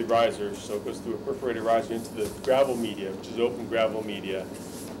perforated risers. So it goes through a perforated riser into the gravel media, which is open gravel media,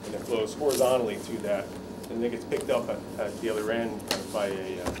 and it flows horizontally through that, and then it gets picked up at the other end by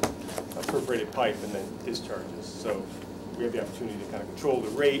a perforated pipe, and then discharges. So we have the opportunity to kind of control the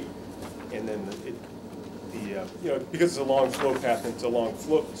rate, and then because it's a long flow path and it's a long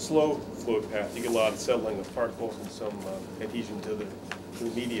slow flow path, you get a lot of settling of particles and some adhesion to the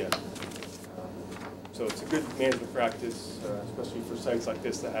media. So it's a good management practice, especially for sites like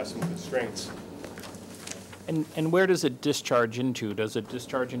this that have some constraints. And where does it discharge into? Does it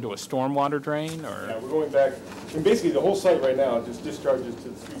discharge into a stormwater drain, or? Yeah, we're going back, and basically the whole site right now just discharges to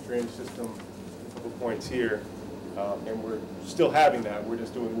the street drainage system, a couple points here, and we're still having that. We're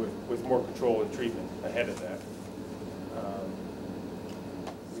just doing with more control and treatment ahead of that.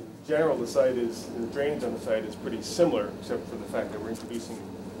 In general, the drainage on the site is pretty similar, except for the fact that we're introducing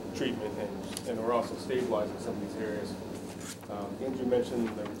treatment and we're also stabilizing some of these areas. Andrew mentioned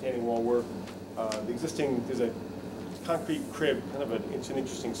the retaining wall work. There's a concrete crib, it's an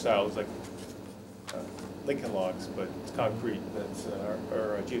interesting style. It's like Lincoln logs, but it's concrete. That's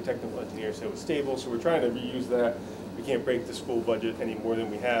our geotechnical engineer said it was stable, so we're trying to reuse that. We can't break the school budget any more than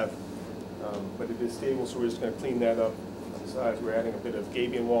we have, but it is stable, so we're just going to clean that up. On the sides, we're adding a bit of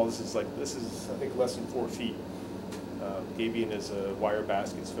gabion wall. This is I think less than 4 feet. Gabion is wire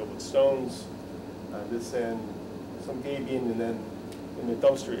baskets filled with stones. This end, some gabion, and then in the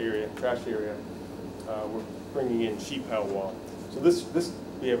dumpster area, trash area, we're bringing in sheet pile wall. So this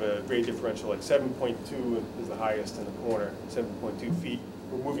we have a grade differential like 7.2 is the highest in the corner, 7.2 feet.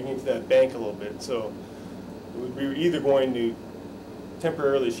 We're moving into that bank a little bit, so we were either going to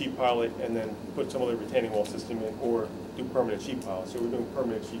temporarily sheet pile it and then put some other retaining wall system in, or do permanent sheet pile. So we're doing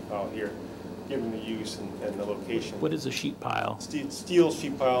permanent sheet pile here, given the use and the location. What is a sheet pile? Steel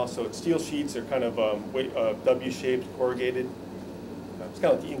sheet pile. So it's steel sheets. They're kind of W-shaped, corrugated. It's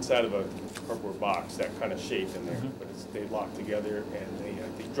kind of like the inside of a cardboard box, that kind of shape in there. Mm-hmm. But they lock together and they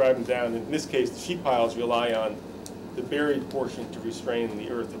drive them down. In this case, the sheet piles rely on the buried portion to restrain the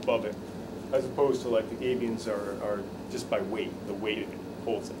earth above it, as opposed to like the gabions are just by weight. The weight of it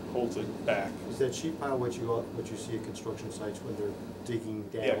holds it back. Is that sheet pile what you see at construction sites when they're digging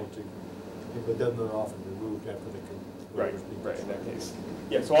down Yeah. but then they're often removed after they can. Right, in that case.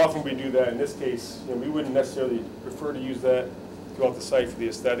 Yeah, so often we do that. In this case, we wouldn't necessarily prefer to use that throughout the site for the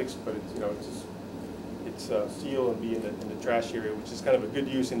aesthetics, but it's steel and be in the trash area, which is kind of a good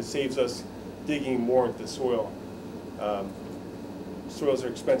use, and it saves us digging more into the soil. Soils are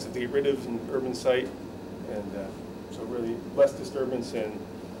expensive to get rid of in an urban site, and so really less disturbance and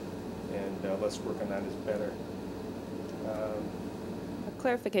less work on that is better. A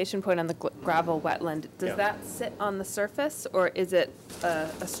clarification point on the gravel wetland. Does that sit on the surface, or is it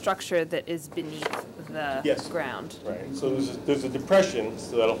a structure that is beneath the ground? Right. So there's a depression,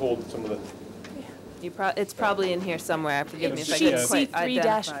 so that'll hold some of the. It's probably in here somewhere. Forgive me if I didn't quite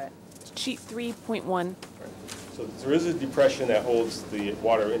identify it. Sheet 3.1. So there is a depression that holds the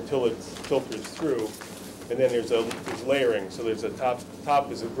water until it filters through, and then there's layering. So there's a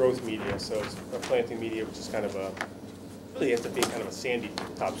top is a growth media, so it's a planting media, which is kind of a, really ends up being kind of a sandy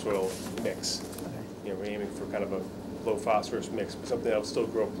topsoil mix. You know, we're aiming for kind of a low phosphorus mix, but something that will still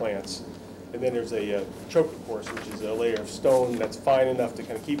grow plants. And then there's a choker course, which is a layer of stone that's fine enough to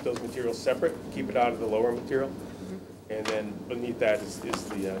kind of keep those materials separate, keep it out of the lower material. And then beneath that is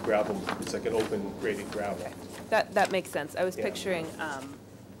the gravel. It's like an open graded gravel. That makes sense. I was Yeah. picturing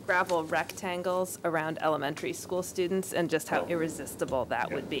gravel rectangles around elementary school students and just how irresistible that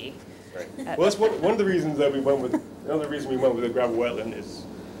Yeah. would be. Right. Well, that's one of the reasons that we went with, another reason we went with a gravel wetland is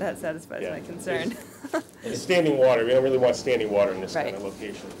That satisfies Yeah. my concern. it's standing water. We don't really want standing water in this kind Right. of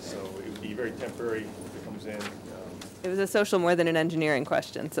location. So it would be very temporary if it comes in. It was a social more than an engineering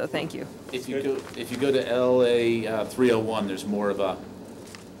question, so thank you. If you go to LA 301, there's more of a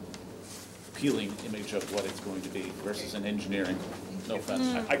appealing image of what it's going to be versus an engineering. No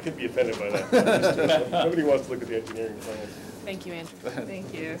offense. I could be offended by that. Nobody wants to look at the engineering plans. Thank you, Andrew.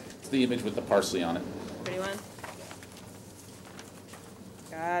 Thank you. It's the image with the parsley on it. Pretty one?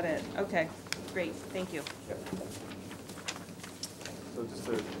 Got it. Okay, great, thank you. So just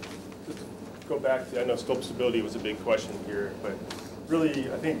to go back to, I know slope stability was a big question here, but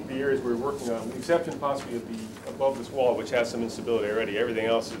really, I think the areas we're working on, with the exception possibly of the above this wall, which has some instability already, everything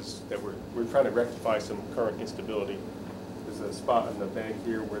else is that we're trying to rectify some current instability. There's a spot on the bank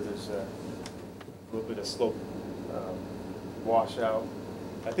here where there's a little bit of slope washout.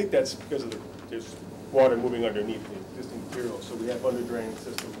 I think that's because of there's water moving underneath the existing material, so we have under drain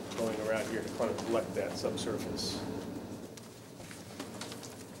system going around here to kind of collect that subsurface.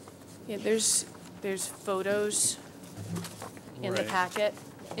 Yeah, there's photos in the Right. packet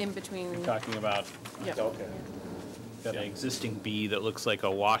in between. Talking about, Yep. Okay. got an existing B that looks like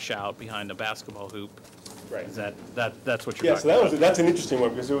a washout behind a basketball hoop. Right. Is that's what you're Yeah, so talking about? that's an interesting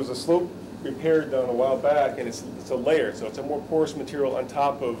one, because there was a slope repaired down a while back, and it's a layer, so it's a more porous material on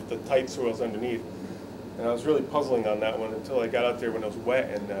top of the tight soils underneath. And I was really puzzling on that one until I got out there when it was wet,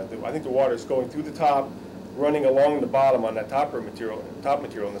 and I think the water's going through the top, running along the bottom on that top material,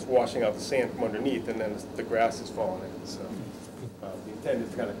 and it's washing out the sand from underneath, and then the grass is falling in. So the intent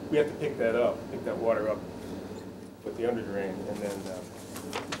is to kind of, we have to pick that water up with the under drain, and then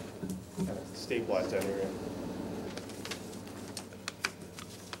kind of stabilize that area.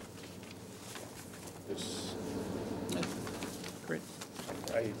 Great.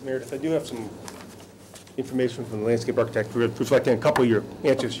 Meredith, I do have some information from the landscape architect reflecting a couple of your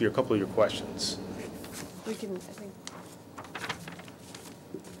answers to a couple of your questions. We can, I think.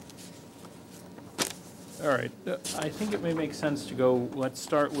 All right, I think it may make sense to go, let's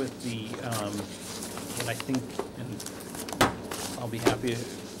start with the, what I think, and I'll be happy,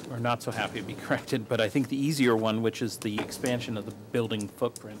 or not so happy to be corrected, but I think the easier one, which is the expansion of the building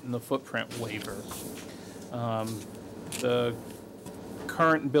footprint and the footprint waiver. The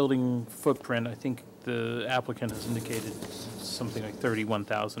current building footprint, I think the applicant has indicated something like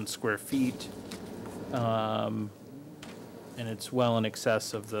 31,000 square feet. And it's well in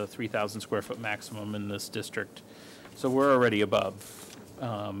excess of the 3,000 square foot maximum in this district. So we're already above.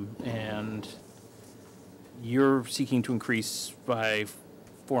 And you're seeking to increase by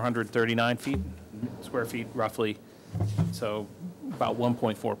 439 square feet roughly. So about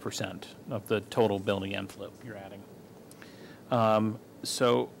 1.4% of the total building envelope you're adding.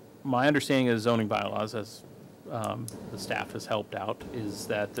 So my understanding of zoning bylaws, as the staff has helped out, is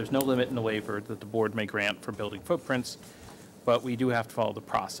that there's no limit in the waiver that the board may grant for building footprints, but we do have to follow the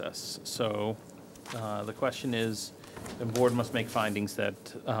process. So the question is, the board must make findings that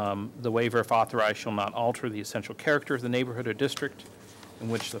the waiver, if authorized, shall not alter the essential character of the neighborhood or district in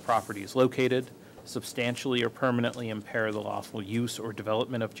which the property is located, substantially or permanently impair the lawful use or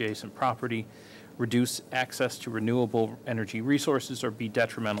development of adjacent property, reduce access to renewable energy resources, or be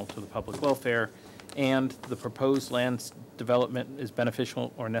detrimental to the public welfare, and the proposed land development is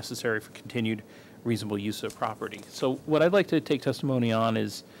beneficial or necessary for continued reasonable use of property. So what I'd like to take testimony on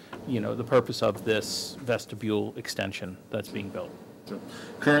is, the purpose of this vestibule extension that's being built.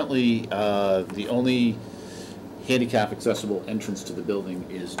 Currently, the only handicap accessible entrance to the building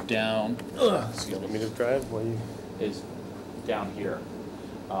is down, excuse Want me, me to drive while you? is down here.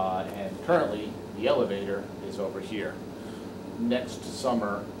 And currently, the elevator is over here. Next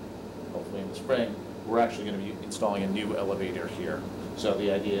summer, hopefully in the spring, we're actually going to be installing a new elevator here. So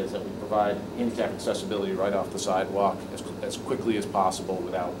the idea is that we provide handicap accessibility right off the sidewalk as quickly as possible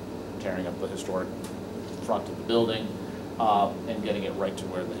without tearing up the historic front of the building, and getting it right to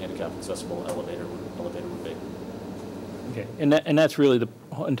where the handicap accessible elevator would be. Okay, and that's really the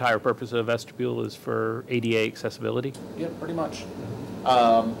entire purpose of a vestibule, is for ADA accessibility? Yeah, pretty much.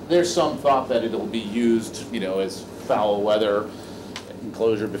 There's some thought that it'll be used, as foul weather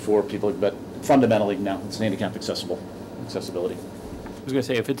enclosure before people, but fundamentally, no, it's handicap accessibility. I was going to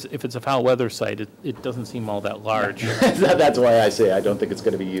say, if it's a foul weather site, it doesn't seem all that large. That's why I say I don't think it's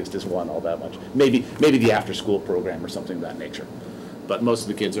going to be used as one all that much. Maybe the after-school program or something of that nature. But most of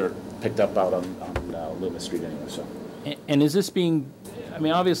the kids are picked up out on Loomis Street anyway, so. And is this being, I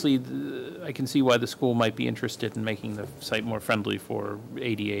mean, obviously, I can see why the school might be interested in making the site more friendly for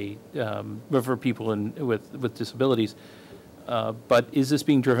ADA, for people with disabilities. But is this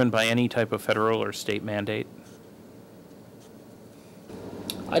being driven by any type of federal or state mandate?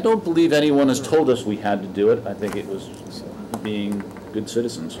 I don't believe anyone has told us we had to do it. I think it was being good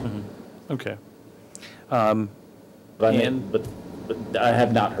citizens. Mm-hmm. Okay. But I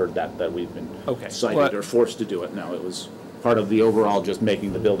have not heard that we've been cited or forced to do it. No, it was part of the overall just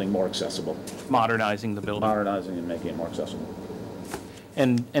making the building more accessible. Modernizing the building. Modernizing and making it more accessible.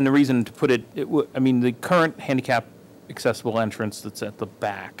 And the reason to put I mean, the current handicap accessible entrance that's at the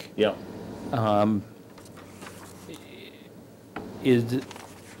back. Yeah.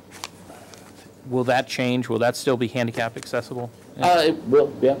 Will that change? Will that still be handicap accessible? It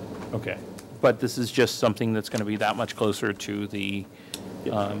will, yeah. Okay. But this is just something that's going to be that much closer to the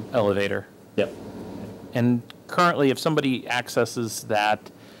elevator? Yep. And currently, if somebody accesses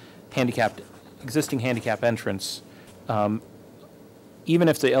that existing handicap entrance, even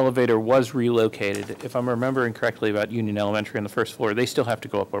if the elevator was relocated, if I'm remembering correctly about Union Elementary on the first floor, they still have to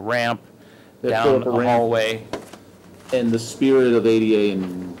go up a ramp, down a hallway. And the spirit of ADA,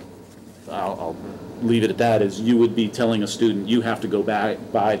 and I'll leave it at that, is you would be telling a student, you have to go back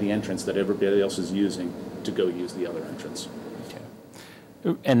by the entrance that everybody else is using to go use the other entrance. Okay.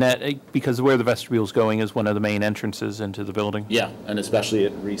 And that, because where the vestibule is going is one of the main entrances into the building? Yeah, and especially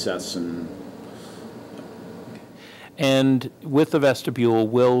at recess and... And with the vestibule,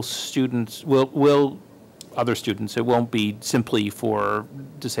 will other students, it won't be simply for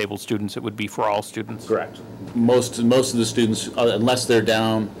disabled students, it would be for all students? Correct. Most of the students, unless they're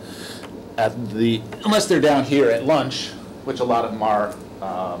down here at lunch, which a lot of them are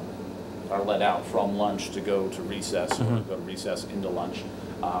let out from lunch to go to recess, or go to recess into lunch.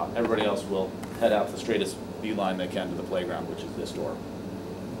 Everybody else will head out the straightest beeline they can to the playground, which is this door.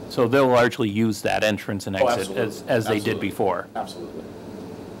 So they'll largely use that entrance and exit as they did before? Absolutely.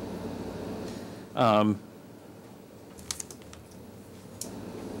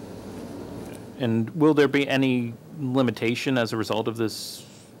 And will there be any limitation as a result of this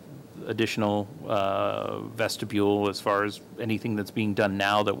additional vestibule, as far as anything that's being done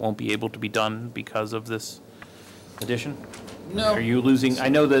now that won't be able to be done because of this addition? No. Are you losing, I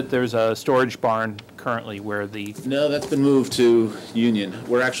know that there's a storage barn currently where the... No, that's been moved to Union.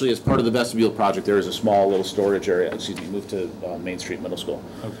 We're actually, as part of the vestibule project, there is a small little storage area, moved to Main Street Middle School.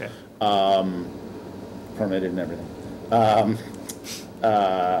 Okay. Permitted and everything.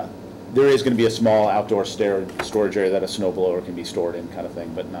 There is going to be a small outdoor storage area that a snowblower can be stored in, kind of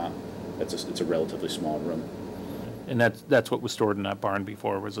thing, but not, it's a relatively small room. And that's what was stored in that barn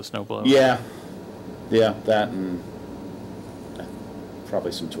before, was a snowblower? Yeah, that and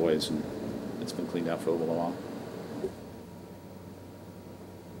probably some toys, and it's been cleaned out for a little while.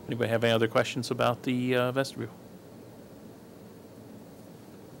 Anybody have any other questions about the vestibule?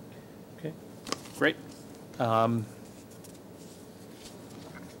 Okay, great.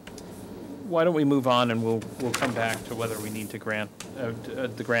 Why don't we move on, and we'll come back to whether we need to grant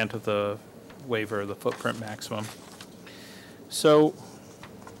the grant of the waiver of the footprint maximum. So,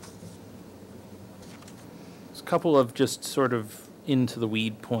 there's a couple of just sort of into the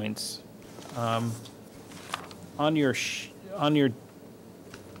weed points. On your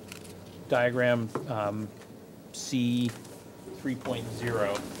diagram C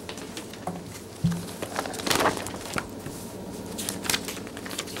 3.0.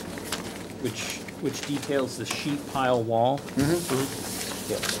 Which details the sheet pile wall.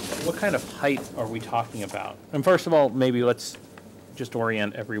 Yeah. What kind of height are we talking about? And first of all, maybe let's just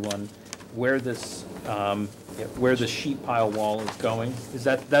orient everyone where this where the sheet pile wall is going. Is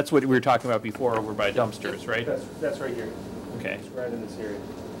that's what we were talking about before over by dumpsters, right? That's right here. Okay. It's right in this area.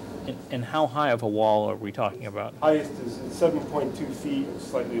 And how high of a wall are we talking about? Highest is 7.2 feet,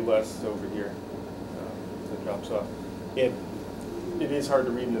 slightly less over here. It drops off. It is hard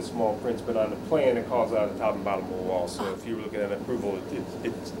to read in the small prints, but on the plan it calls out the top and bottom of the wall. So if you were looking at approval,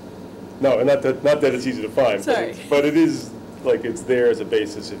 it's no, not that it's easy to find. Sorry. But it is like it's there as a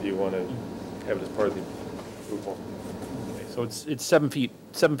basis if you want to have it as part of the approval. Okay, so it's 7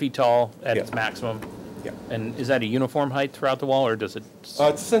 feet tall at its maximum. Yeah. And is that a uniform height throughout the wall, or does it? It's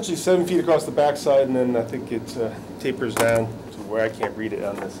essentially 7 feet across the backside, and then I think it tapers down to where I can't read it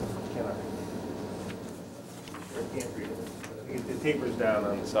on this. Can I? I can't read it. I think it tapers down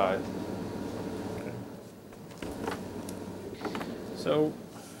on the side. So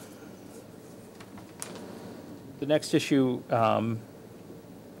the next issue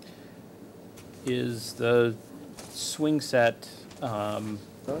is the swing set Oh,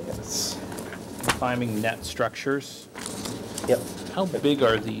 yes. climbing net structures. Yep. How big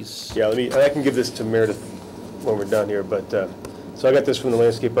are these? Yeah, I can give this to Meredith when we're done here, but, so I got this from the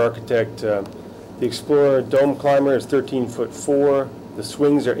landscape architect. The Explorer Dome Climber is 13'4". The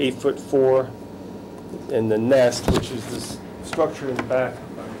swings are 8'4". And the nest, which is this structure in the back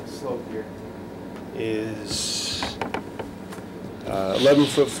on the slope here, is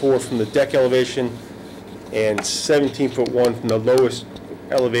 11'4" from the deck elevation and 17'1" from the lowest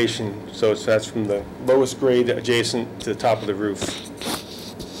elevation. So that's from the lowest grade adjacent to the top of the roof.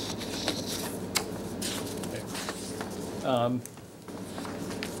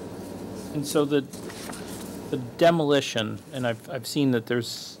 And so the demolition, and I've seen that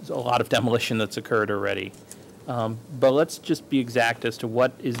there's a lot of demolition that's occurred already. But let's just be exact as to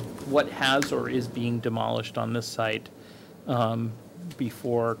what has or is being demolished on this site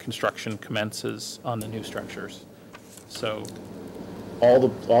before construction commences on the new structures. So All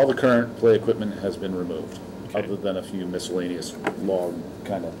the current play equipment has been removed, Okay. other than a few miscellaneous log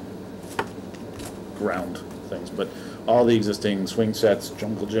kind of ground things. But all the existing swing sets,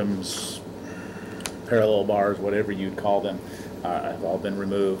 jungle gyms, parallel bars, whatever you'd call them, have all been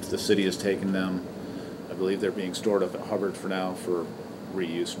removed. The city has taken them. I believe they're being stored up at Hubbard for now for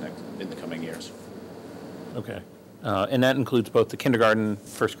reuse in the coming years. okay, and that includes both the kindergarten,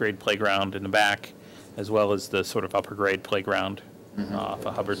 first grade playground in the back, as well as the sort of upper grade playground off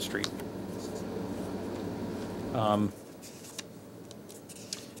of Hubbard Street.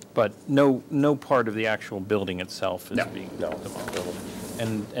 But no part of the actual building itself is being demolished.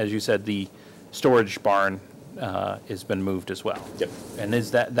 And as you said, the storage barn has been moved as well. Yep. And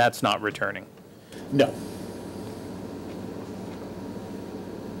that's not returning? No.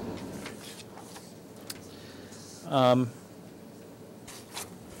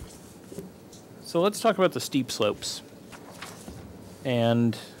 So let's talk about the steep slopes.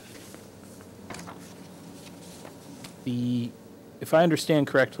 And if I understand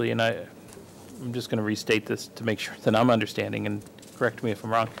correctly, and I'm just going to restate this to make sure that I'm understanding, and correct me if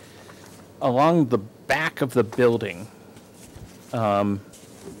I'm wrong, along the back of the building, right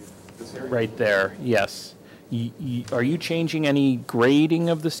there, yes, are you changing any grading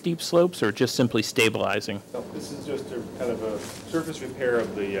of the steep slopes, or just simply stabilizing? No, this is just a kind of a surface repair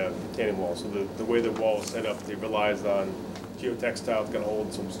of the retaining wall. So the way the wall is set up, it relies on geotextile. It's going to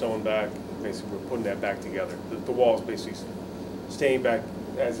hold some stone back. Basically, we're putting that back together. The wall is basically staying back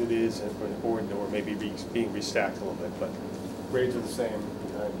as it is, or maybe being restacked a little bit, but grades are the same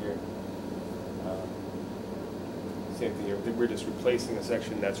behind here. Same thing here. We're just replacing a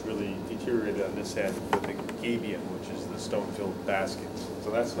section that's really deteriorated on this end with the gabion, which is the stone-filled baskets.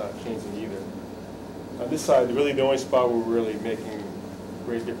 So that's not changing either. On this side, really the only spot where we're really making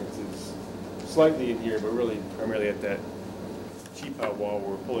great differences, slightly in here, but really primarily at that cheap out wall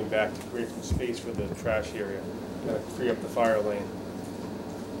where we're pulling back to create some space for the trash area, kind of free up the fire lane.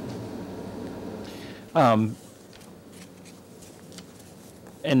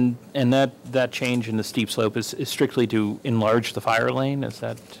 And that change in the steep slope is strictly to enlarge the fire lane? Is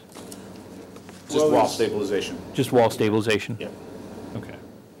that Just wall stabilization. just wall stabilization? Yeah. Okay.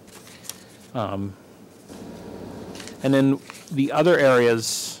 And then the other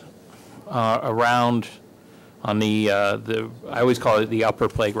areas around on the I always call it the upper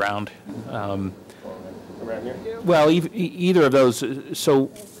playground. Around here? Well, either of those. So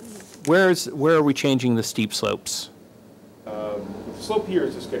where are we changing the steep slopes? The slope here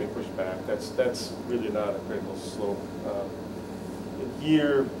is just getting pushed back. That's really not a critical slope.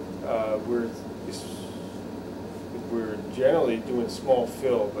 Here, we're generally doing small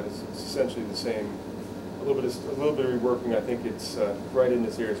fill, but it's essentially the same. A little bit of reworking. I think it's right in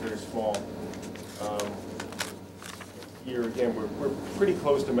this area. It's very small. Here again, we're pretty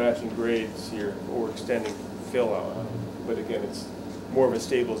close to matching grades here, or extending fill out. But again, it's more of a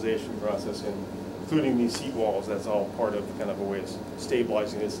stabilization process, and including these seat walls. That's all part of kind of a way of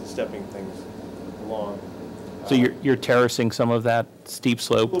stabilizing this and stepping things along. So you're terracing some of that steep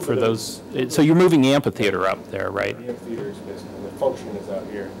slope for those. So you're moving the amphitheater up there, right? The amphitheater is basically, the function is out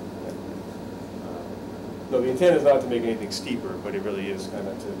here. No, the intent is not to make anything steeper, but it really is kind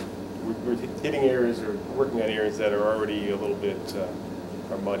of we're hitting areas or working on areas that are already a little bit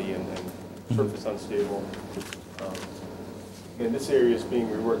are muddy and surface unstable. Again, this area is being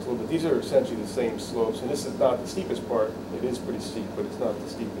reworked a little bit. These are essentially the same slopes, and this is not the steepest part. It is pretty steep, but it's not the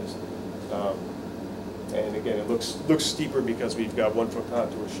steepest. And again, it looks steeper because we've got 1 foot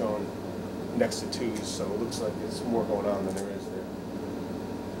contour shown next to 2s, so it looks like there's more going on than there is there.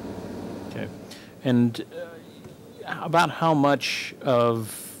 Okay. And about how much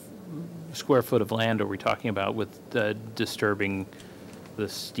of square foot of land are we talking about with disturbing the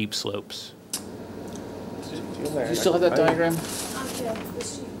steep slopes? Do you still have that diagram? Yeah, the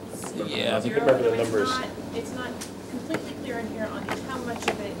sheet. Yeah. I think I remember the numbers. It's not completely clear in here on how much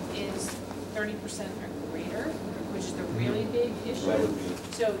of it is 30% or greater, which is the really big issue. That would be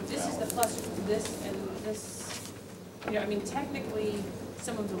So this is the plus of this and this, you know, I mean, technically,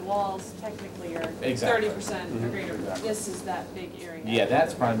 some of the walls technically are Exactly. 30% or greater. Exactly. This is that big area. Yeah,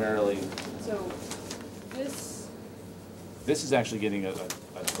 that's primarily, So this, this is actually getting a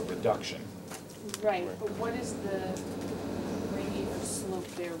reduction. right, but what is the grade or slope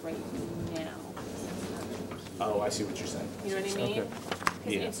there right now? Oh, I see what you're saying. You know what I mean? Okay.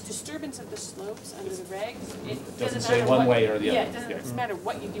 Because Yeah. it's disturbance of the slopes under the regs. It Doesn't say matter one what- way or the other. Yeah, it doesn't Yeah. matter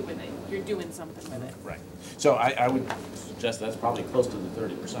what you do with it. You're doing something with it. Right. So I would suggest that's probably close to the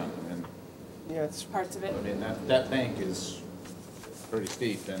 30%. I mean, Yeah, it's Parts of it. that bank is pretty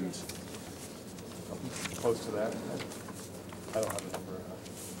steep and close to that. I don't have a number.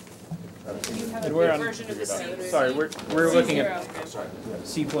 You have a And we're big on- version of the C. Sorry, we're looking at C0.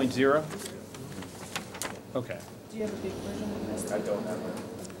 C.0? Okay. Do you have a big version of this? I don't have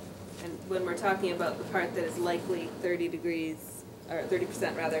it. And when we're talking about the part that is likely 30 degrees, or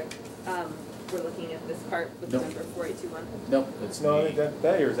 30% rather, we're looking at this part with Nope. number 481. nope, it's No, I the, think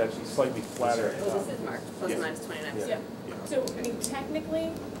that area is actually slightly flatter at the Oh, top. this is marked, plus Yeah. minus 29%. Yeah. So, I mean,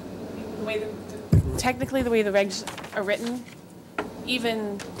 technically, the way the regs are written,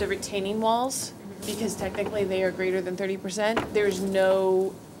 even the retaining walls, because technically they are greater than 30%, there's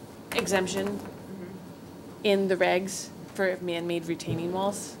no exemption in the regs for man-made retaining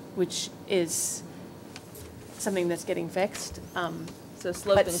walls, which is something that's getting fixed. So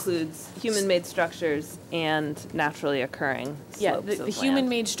slope But- includes human-made structures and naturally occurring Yeah, slopes the of land.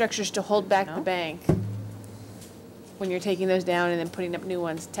 human-made structures to hold back the No? bank, when you're taking those down and then putting up new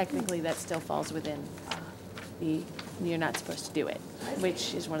ones, technically that still falls within you're not supposed to do it,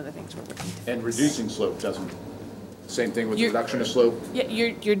 which is one of the things we're working to fix. and reducing slope doesn't, same thing with You're- reduction of slope? Yeah,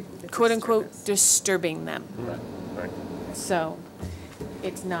 you're quote-unquote disturbing them. Right. Right. So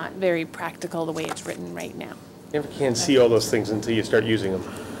it's not very practical the way it's written right now. You never can see all those things until you start using them,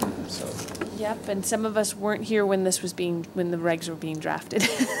 so. Yep, and some of us weren't here when the regs were being drafted.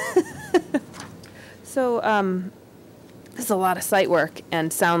 So, this is a lot of site work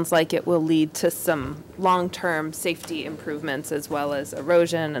and sounds like it will lead to some long-term safety improvements as well as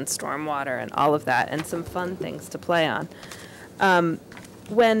erosion and stormwater and all of that and some fun things to play on.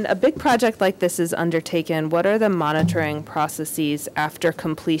 When a big project like this is undertaken, what are the monitoring processes after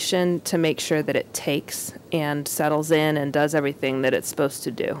completion to make sure that it takes and settles in and does everything that it's supposed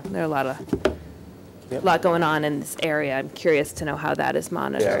to do? There are a lot going on in this area. I'm curious to know how that is Yeah,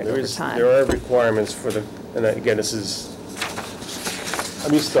 monitored over there time. are requirements for the, and again, this is,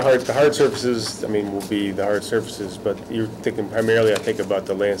 I'm used to the hard surfaces, I mean, will be the hard surfaces, but you're thinking primarily, I think, about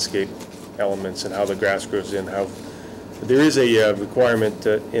the landscape elements and how the grass grows in, how, there is a requirement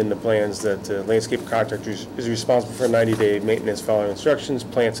in the plans that landscape contractor is responsible for a 90-day maintenance following instructions.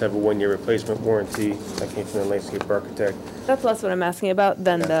 Plants have a 1-year replacement warranty. That came from the landscape architect. That's less what I'm asking about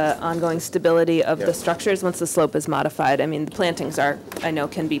than the ongoing stability of Yeah. the structures once the slope is modified. I mean, the plantings are, I know,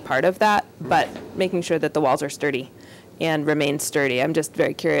 can be part of that, but making sure that the walls are sturdy and remain sturdy. I'm just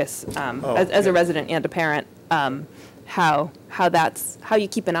very curious, as a resident and a parent, how you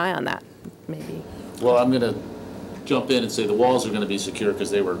keep an eye on that, maybe. Well, I'm going to jump in and say the walls are going to be secure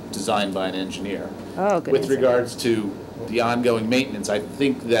because they were designed by an engineer. Oh, good. With regards to the ongoing maintenance, I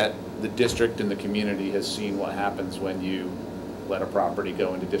think that the district and the community has seen what happens when you let a property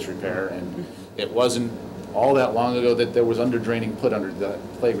go into disrepair. And it wasn't all that long ago that there was under draining put under the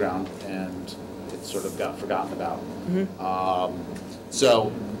playground and it sort of got forgotten about.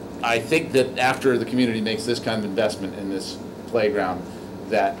 So I think that after the community makes this kind of investment in this playground,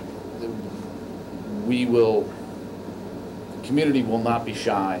 that community will not be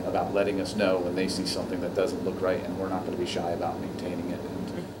shy about letting us know when they see something that doesn't look right, and we're not going to be shy about maintaining it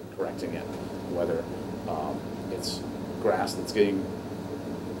and correcting it, whether it's grass that's getting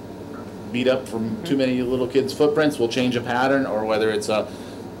beat up from too many little kids' footprints, we'll change a pattern, or whether it's a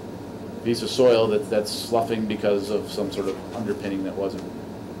piece of soil that's sloughing because of some sort of underpinning that wasn't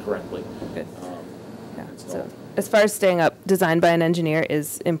correctly. Good. Yeah. So as far as staying up, designed by an engineer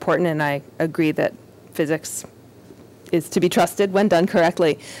is important, and I agree that physics is to be trusted when done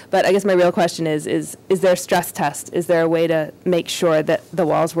correctly. But I guess my real question is there a stress test? Is there a way to make sure that the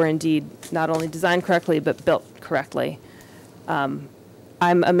walls were indeed not only designed correctly, but built correctly?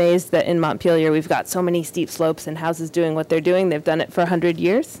 I'm amazed that in Montpelier, we've got so many steep slopes and houses doing what they're doing. They've done it for 100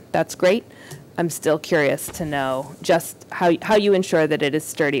 years. That's great. I'm still curious to know just how you ensure that it is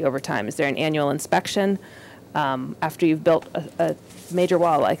sturdy over time. Is there an annual inspection? After you've built a major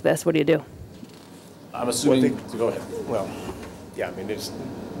wall like this, what do you do? I'm assuming, go ahead. Well, yeah, I mean,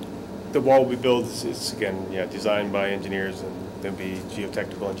 the wall we build is again, yeah, designed by engineers, and there'll be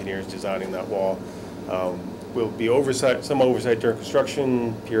geotechnical engineers designing that wall. Will be some oversight during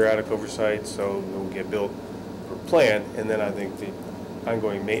construction, periodic oversight, so it will get built per plan, and then I think the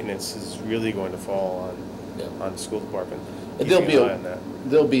ongoing maintenance is really going to fall on the school department.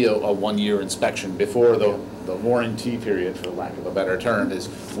 There'll be a 1-year inspection before the warranty period, for lack of a better term, is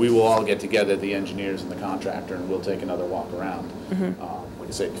we will all get together, the engineers and the contractor, and we'll take another walk around. Like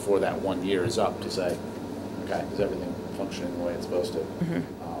I say, before that 1 year is up, to say, okay, is everything functioning the way it's supposed to?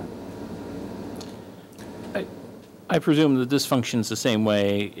 I presume that this functions the same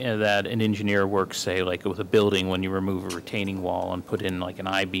way that an engineer works, say, like with a building, when you remove a retaining wall and put in like an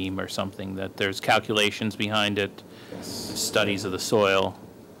I-beam or something, that there's calculations behind it, studies of the soil.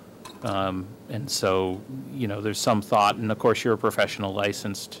 And so, you know, there's some thought, and of course, you're a professional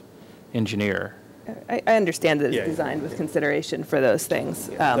licensed engineer. I understand that it's designed with consideration for those things,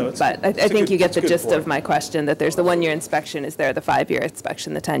 No, but I think you get the gist of my question, that there's the 1-year inspection, is there the 5-year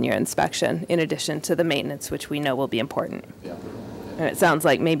inspection, the 10-year inspection, in addition to the maintenance, which we know will be important. Yeah. And it sounds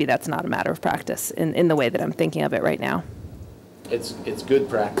like maybe that's not a matter of practice in the way that I'm thinking of it right now. It's good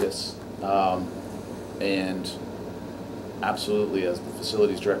practice, and absolutely, as the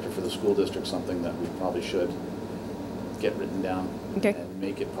facilities director for the school district, something that we probably should get written down and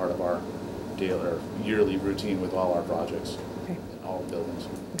make it part of our yearly routine with all our projects in all buildings.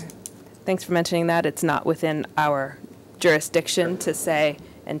 Thanks for mentioning that. It's not within our jurisdiction to say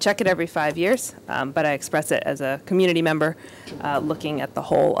and check it every 5 years, but I express it as a community member looking at the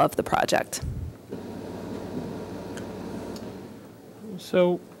whole of the project.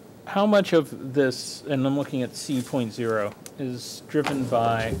 So how much of this, and I'm looking at C.0, is driven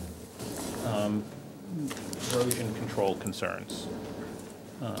by erosion control concerns?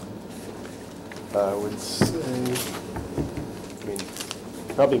 I would say, I mean,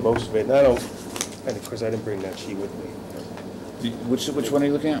 probably most of it. And of course, I didn't bring that sheet with me. Which one are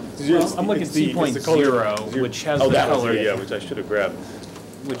you looking at? Well, I'm looking at C.0, which has the color. Yeah, which I should have grabbed.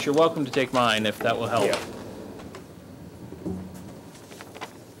 Which you're welcome to take mine if that will help. Yeah.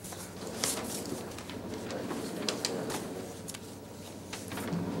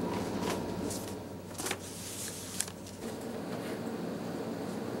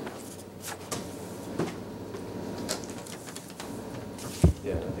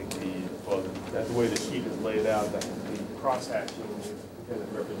 The way the sheet is laid out, that the cross-hatching is kind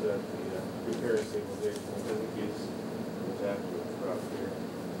of represent the repair stabilization. I think is accurate throughout here.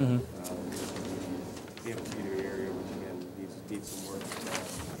 The amphitheater area, which again needs some work.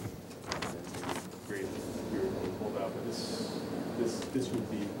 Great here being pulled out, but this would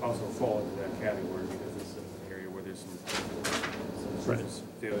be also fall into that category, because this is an area where there's some surface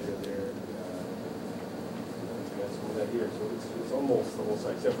failure there. Some of that here, so it's almost the whole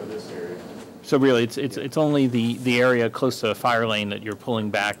site except for this area. So really, it's only the area close to a fire lane that you're pulling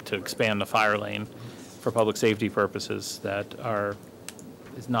back to expand the fire lane for public safety purposes that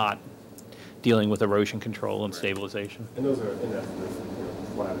is not dealing with erosion control and stabilization. And those are in that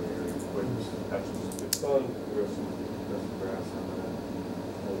flat area, where there's actually some good sun, there's some grass and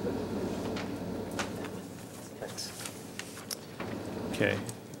Thanks. Okay.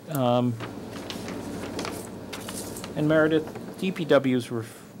 And Meredith, DPW's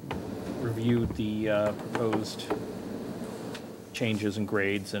reviewed the proposed changes and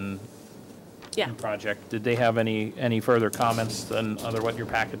grades and project. Did they have any further comments than what your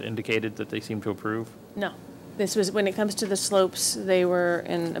packet indicated that they seem to approve? No. This was, when it comes to the slopes, they were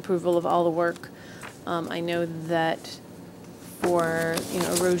in approval of all the work. I know that for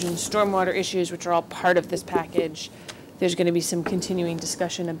erosion, stormwater issues, which are all part of this package, there's going to be some continuing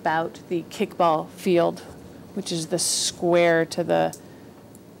discussion about the kickball field, which is the square to the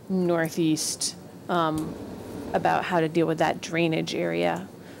northeast, about how to deal with that drainage area.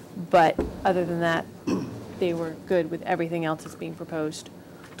 But other than that, they were good with everything else that's being proposed.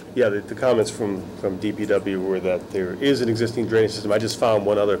 Yeah, the comments from DPW were that there is an existing drainage system. I just found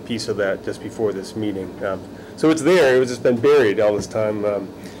one other piece of that just before this meeting. So it's there. It's just been buried all this time.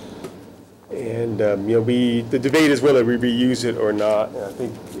 And, the debate is whether we reuse it or not. And I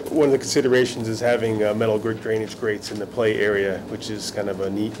think one of the considerations is having metal drainage grates in the play area, which is kind of a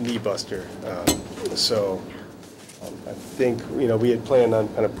knee buster. I think, we had planned on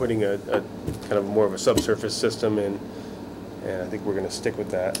kind of putting a kind of more of a subsurface system in, and I think we're going to stick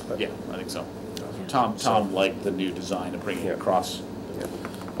with that. But Yeah, I think so. Tom liked the new design of bringing it across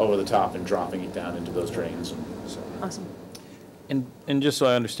over the top and dropping it down into those drains. And Awesome. And just so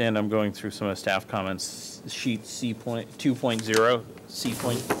I understand, I'm going through some of the staff comments. Sheet C point 2.0, C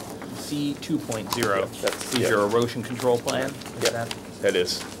 2.0 that's- is yeah. your erosion control plan? Is Yeah, that- that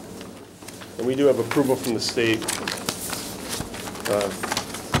is. And we do have approval from the state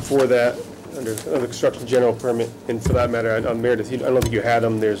for that, under construction general permit. And for that matter, on Meredith, I don't think you had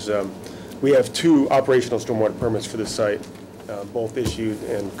them, we have 2 operational stormwater permits for this site, both issued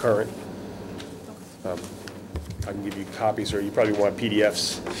and current. I can give you copies, or you probably want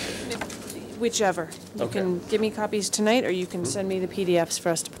PDFs. Whichever. You Okay. can give me copies tonight, or you can send me the PDFs for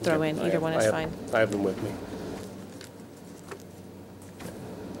us to throw in. Either one is fine. I have them with me.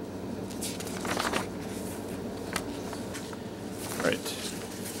 Right.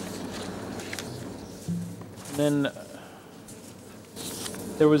 And then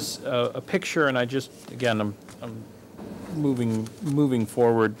there was a picture, and I just, again, I'm moving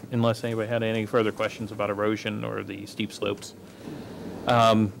forward unless anybody had any further questions about erosion or the steep slopes.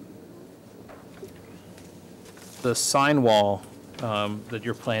 The sign wall that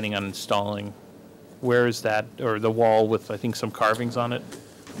you're planning on installing, where is that, or the wall with, I think, some carvings on it?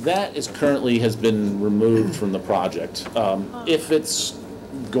 that is currently has been removed from the project. If it's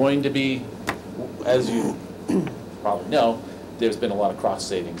going to be, as you probably know, there's been a lot of cross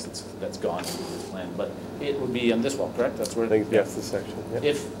savings that's gone into this plan, but it would be on this wall, correct? That's where. I think that's the section. Yeah.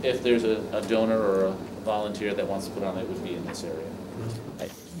 If there's a donor or a volunteer that wants to put on it, would be in this area.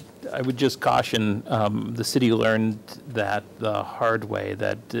 I would just caution, the city learned that the hard way,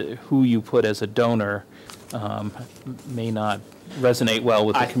 that who you put as a donor may not resonate well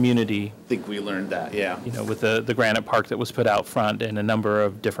with the community. I think we learned that, yeah. You know, with the granite park that was put out front, and a number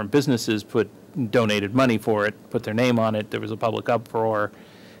of different businesses donated money for it, put their name on it. There was a public uproar,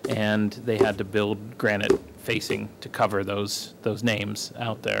 and they had to build granite facing to cover those names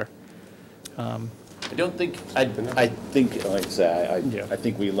out there. I don't think, I think, like I say, Yeah. I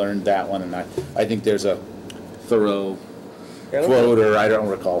think we learned that one, and I think there's a thorough Yeah, quote, or I don't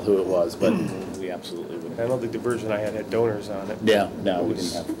recall who it was, but we absolutely would. I don't think the version I had donors on it. Yeah, no, It we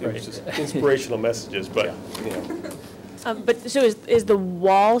was, didn't have. it was just inspirational messages, but, But, so is the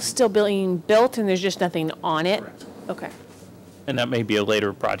wall still being built and there's just nothing on it? Correct. Okay. And that may be a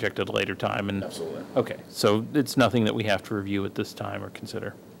later project at a later time. And Absolutely. okay, so it's nothing that we have to review at this time or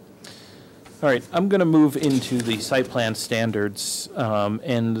consider. All right, I'm going to move into the site plan standards.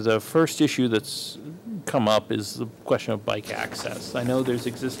 And the first issue that's come up is the question of bike access. I know there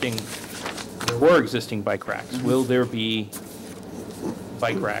were existing bike racks. Will there be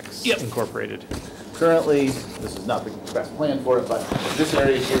bike racks incorporated? Currently, this is not the best plan for it, but this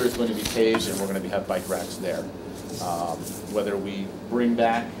area here is going to be paved, and we're going to have bike racks there. Whether we bring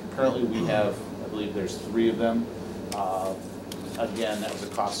back, currently we have, I believe there's 3 of them. Again, that was a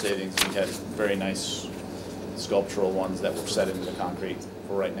cost savings. We had very nice sculptural ones that were set into the concrete.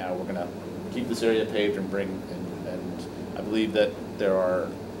 For right now, we're going to keep this area paved and and I believe that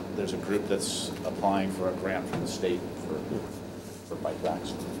there's a group that's applying for a grant from the state for bike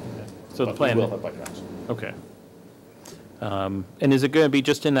racks. So the But plan. we will have bike racks. Okay. And is it going to be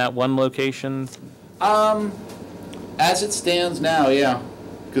just in that one location? As it stands now, yeah,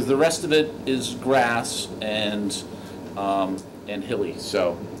 because the rest of it is grass and hilly,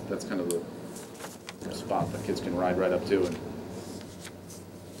 so that's kind of the spot that kids can ride right up to. And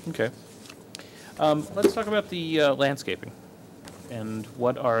Okay. Let's talk about the landscaping, and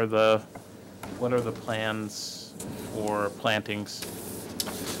what are the plans for plantings?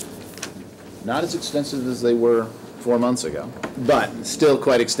 not as extensive as they were 4 months ago, but still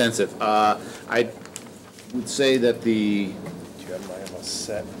quite extensive. I would say that do you have my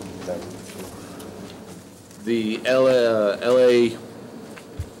set? the LA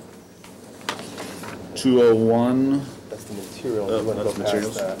 201. That's the material. Oh, You want to that's go past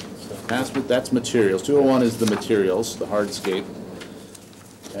materials. that, so. That's materials. 201 is the materials, the hardscape.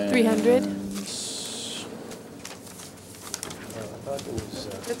 300? And I thought it was,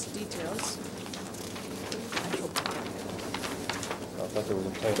 That's details. I thought there was a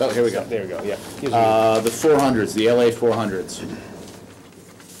plan. Oh, here we go. There we go, yeah. the 400s, the LA 400s.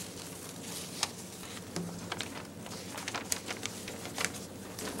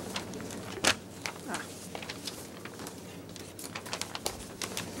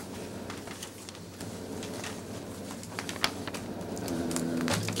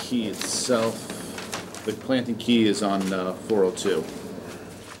 key itself, the planting key is on 402.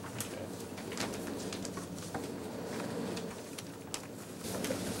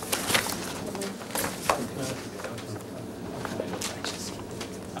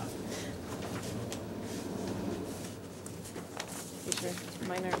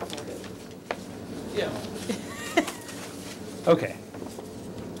 Mine are recorded. Yeah. Okay.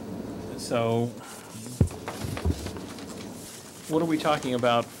 So, what are we talking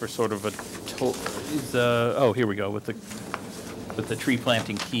about for sort of a oh, here we go, with the tree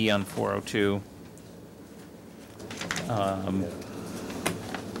planting key on 402.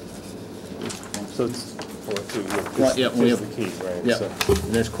 So it's 402, Yeah, we here's have- the key, right? Yeah, So-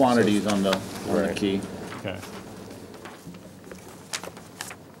 and there's quantities on the Right. key. Okay.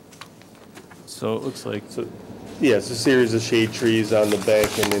 So it looks like, So, yeah, it's a series of shade trees on the bank,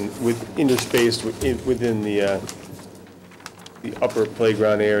 and then interspaced within the upper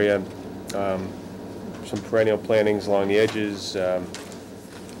playground area, some perennial plantings along the edges.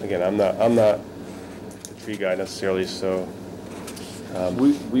 Again, I'm not a tree guy necessarily, so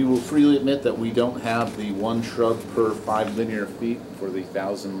We will freely admit that we don't have the one shrub per 5 linear feet for the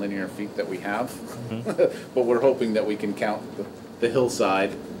 1,000 linear feet that we have. But we're hoping that we can count the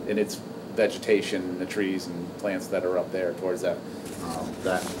hillside and its vegetation, and the trees and plants that are up there towards that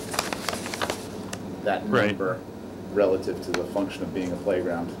Right. number relative to the function of being a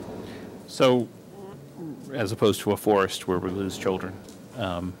playground. so, as opposed to a forest where we lose children.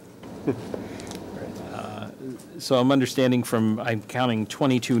 So I'm understanding I'm counting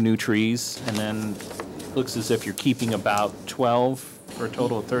 22 new trees, and then it looks as if you're keeping about 12 for a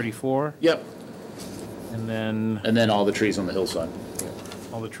total of 34, Yep. and then And then all the trees on the hillside.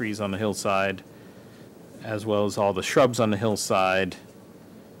 all the trees on the hillside, as well as all the shrubs on the hillside.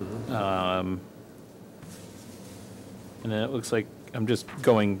 And then it looks like, I'm just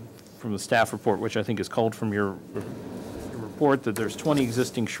going from the staff report, which I think is culled from your report, that there's 20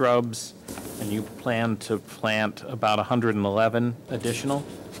 existing shrubs, and you plan to plant about 111 additional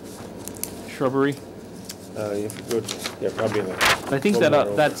shrubbery. you have to go, yeah, probably in the. I think one more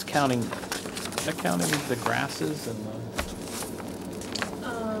over. that's counting, the grasses and the...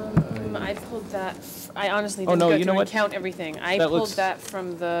 I pulled that, I honestly Oh, didn't no, go you know through and what? count everything. I That pulled looks- that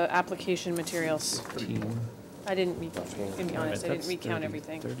from the application materials. I didn't, to be honest, I didn't That's recount 30,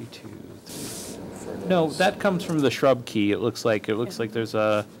 everything. 32, 30. No, that comes from the shrub key. It looks like there's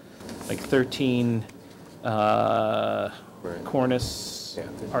like 13 Cornus, Yeah.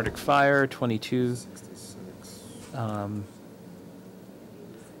 Arctic Fire, 22.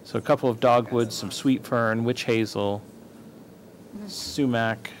 So a couple of dogwoods, some sweet fern, witch hazel,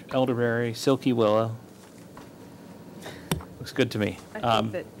 sumac, elderberry, silky willow. Looks good to me. I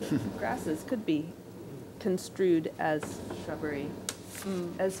think that grasses could be construed as shrubbery.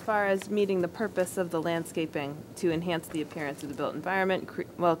 As far as meeting the purpose of the landscaping to enhance the appearance of the built environment,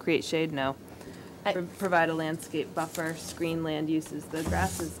 create shade, no. Provide a landscape buffer, screen land uses, the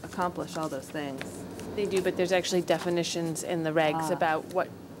grasses accomplish all those things. They do, but there's actually definitions in the regs about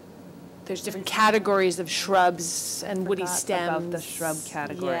there's different categories of shrubs and woody Forgot stems. about the shrub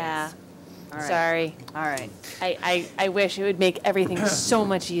categories. Yeah, All right. sorry. All right. I wish it would make everything so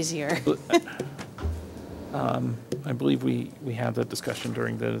much easier. I believe we had that discussion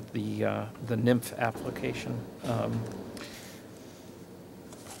during the nymph application.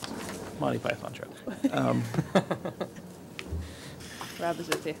 Monty Python joke. Rob is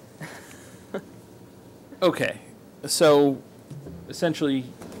with you. Okay, so essentially,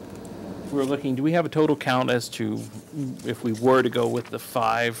 we're looking, do we have a total count as to if we were to go with the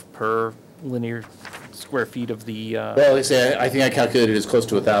 5 per linear square feet of the, Well, I say, I think I calculated as close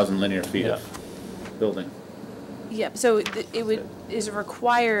to 1,000 linear feet Yeah. of building. Yep, so is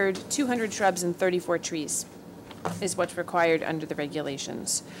required 200 shrubs and 34 trees is what's required under the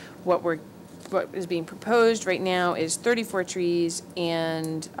regulations. What is being proposed right now is 34 trees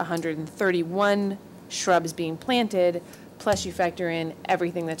and 131 shrubs being planted, plus you factor in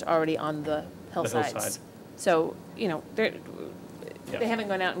everything that's already on the hillsides. hillside. So, they Yeah. haven't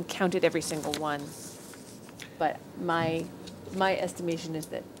gone out and counted every single one. But my estimation is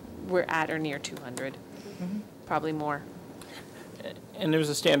that we're at or near 200, probably more. and there's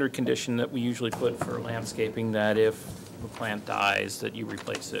a standard condition that we usually put for landscaping, that if the plant dies, that you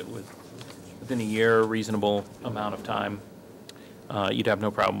replace it within a year, a reasonable amount of time. You'd have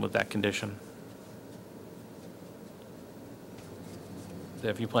no problem with that condition.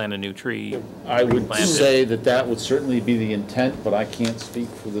 If you plant a new tree, I would replant it. say that would certainly be the intent, but I can't speak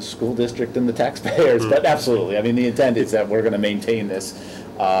for the school district and the taxpayers, but absolutely. I mean, the intent is that we're going to maintain this.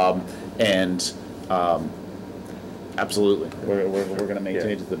 Absolutely. We're going to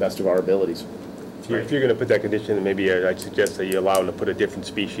maintain it to the best of our abilities. If you're going to put that condition, then maybe I'd suggest that you allow them to put a different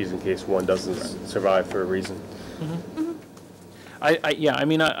species in case one doesn't survive for a reason.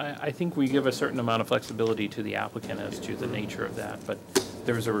 I think we give a certain amount of flexibility to the applicant as to the nature of that, but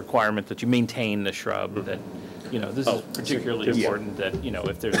there's a requirement that you maintain the shrub, that, this is particularly important, that,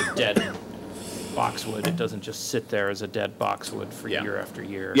 if there's a dead boxwood, it doesn't just sit there as a dead boxwood for year after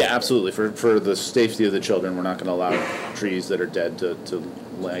year. Yeah, absolutely. For the safety of the children, we're not going to allow trees that are dead to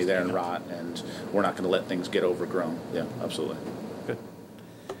lay there and rot, and we're not going to let things get overgrown. Yeah, absolutely. Good.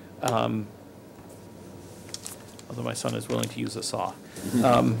 Although my son is willing to use a saw.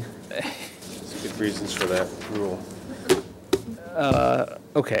 There's good reasons for that rule.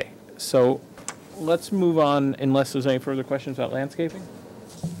 Okay, so let's move on, unless there's any further questions about landscaping.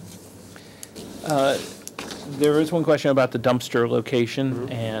 There is one question about the dumpster location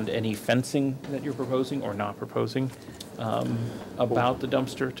and any fencing that you're proposing or not proposing about the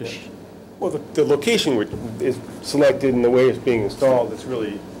dumpster to. Well, the location is selected and the way it's being installed. It's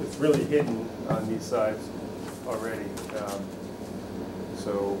really hidden on these sides already.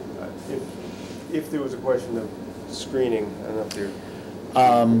 So if there was a question of screening, I don't know if you're,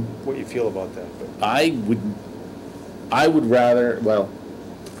 what you feel about that. But. I would rather, well,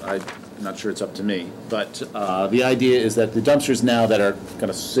 I'm not sure it's up to me, but the idea is that the dumpsters now that are kind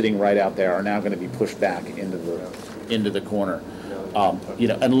of sitting right out there are now going to be pushed back into the corner.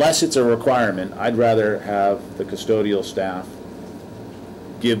 Unless it's a requirement, I'd rather have the custodial staff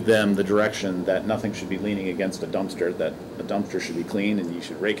give them the direction that nothing should be leaning against a dumpster, that a dumpster should be clean and you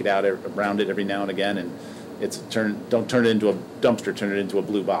should rake it out around it every now and again, and don't turn it into a dumpster, turn it into a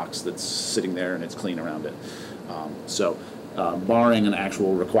blue box that's sitting there and it's clean around it. Barring an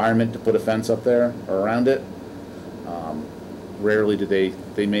actual requirement to put a fence up there or around it, rarely do they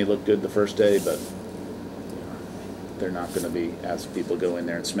may look good the first day, but they're not going to be, as people go in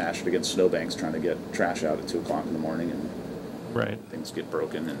there and smash it against snowbanks trying to get trash out at 2 o'clock in the morning and things get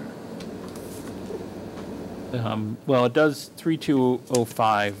broken. And well, it does,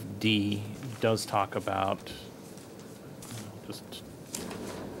 3205D does talk about, just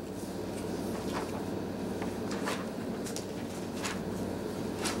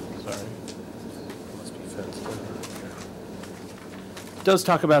does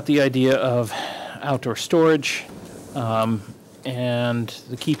talk about the idea of outdoor storage and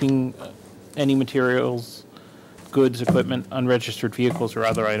the keeping any materials, goods, equipment, unregistered vehicles, or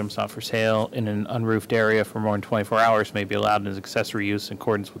other items not for sale in an unroofed area for more than 24 hours may be allowed as accessory use in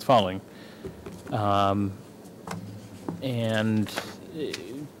accordance with following. And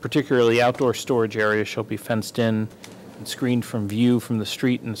particularly outdoor storage areas shall be fenced in and screened from view from the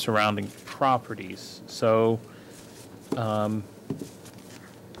street and surrounding properties. So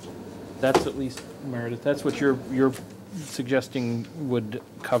that's at least, Meredith, that's what you're suggesting would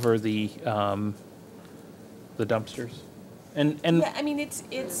cover the dumpsters? And yeah, I mean, it's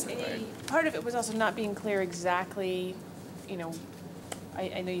a, part of it was also not being clear exactly, I know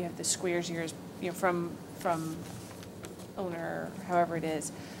you have the squares here, from owner, however it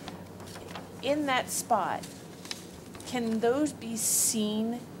is. In that spot, can those be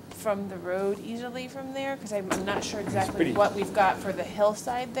seen from the road easily from there? Because I'm not sure exactly what we've got for the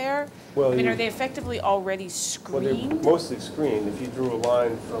hillside there. Well, are they effectively already screened? Well, they're mostly screened. If you drew a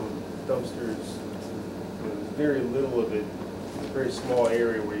line from dumpsters, there's very little of it, a very small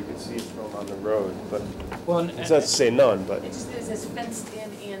area where you can see it from on the road. But it's not to say none, but. It just says fenced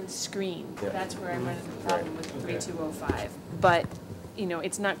in and screened. Yeah. That's where I'm running the problem with 3205. But,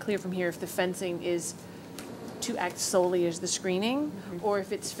 it's not clear from here if the fencing is to act solely as the screening, or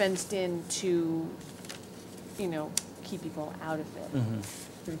if it's fenced in to, keep people out of it.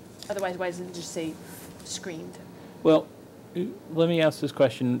 Otherwise, why doesn't it just say screened? Well, let me ask this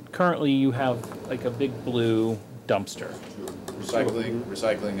question. Currently, you have like a big blue dumpster.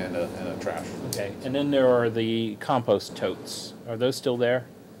 Recycling and a trash. Okay, and then there are the compost totes. Are those still there?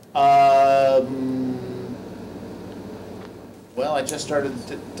 Well, I just started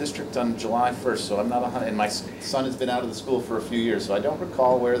the district on July 1st, so I'm not 100, and my son has been out of the school for a few years, so I don't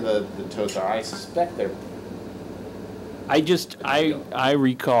recall where the totes are. I suspect they're... I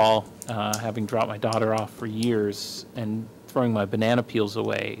recall having dropped my daughter off for years and throwing my banana peels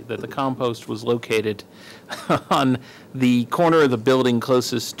away, that the compost was located on the corner of the building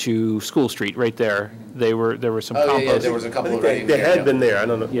closest to School Street, right there. There were some compost. Yeah, there was a couple of they had been there. I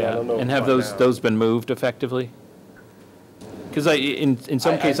don't know. Yeah, I don't know and have those been moved effectively? Because in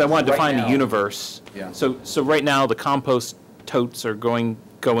some cases I wanted to find a universe. Yeah. So right now the compost totes are going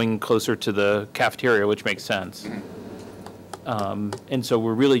closer to the cafeteria, which makes sense. And so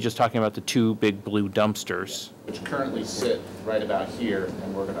we're really just talking about the two big blue dumpsters. which currently sit right about here,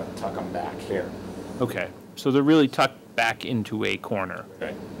 and we're gonna tuck them back here. Okay, so they're really tucked back into a corner.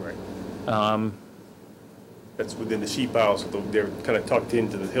 Right. Right. That's within the sheep pile, so they're kind of tucked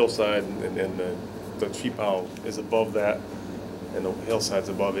into the hillside, and then the sheep pile is above that, and the hillside's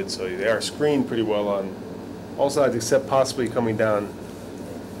above it, so they are screened pretty well on all sides, except possibly coming down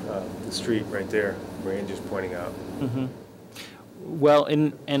the street right there, where Andrew's pointing out. Well,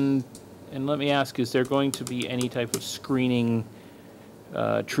 and let me ask, is there going to be any type of screening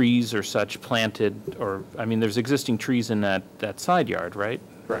trees or such planted, or, I mean, there's existing trees in that side yard, right?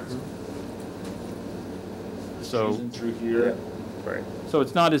 Correct. So, Through here. Right. so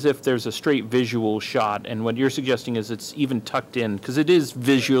it's not as if there's a straight visual shot, and what you're suggesting is it's even tucked in, because it is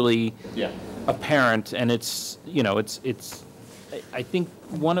visually Yeah. apparent, and it's, you know, I think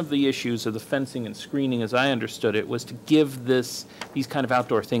one of the issues of the fencing and screening, as I understood it, was to give these kind of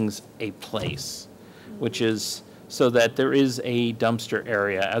outdoor things a place, which is so that there is a dumpster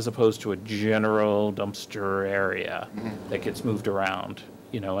area as opposed to a general dumpster area that gets moved around,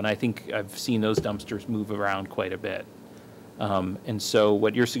 you know, and I think I've seen those dumpsters move around quite a bit. And so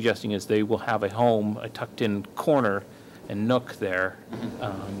what you're suggesting is they will have a home, a tucked-in corner and nook there,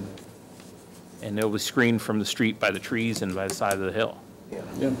 and it'll be screened from the street by the trees and by the side of the hill.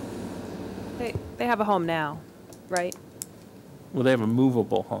 Yeah. They have a home now, right? Well, they have a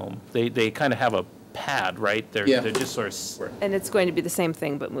movable home. They kind of have a pad, right? They're just sort of, And it's going to be the same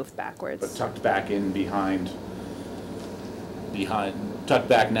thing, but moved backwards. But tucked back in behind, tucked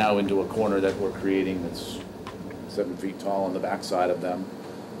back now into a corner that we're creating that's 7 feet tall on the back side of them.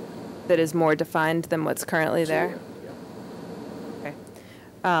 That is more defined than what's currently there? Yeah.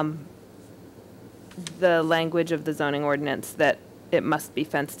 Okay. The language of the zoning ordinance that it must be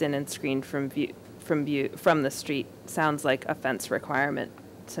fenced in and screened from the street sounds like a fence requirement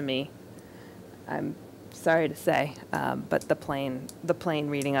to me. I'm sorry to say, but the plain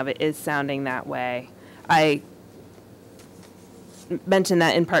reading of it is sounding that way. I mention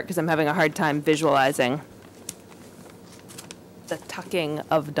that in part because I'm having a hard time visualizing the tucking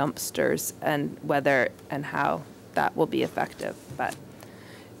of dumpsters and whether and how that will be effective, but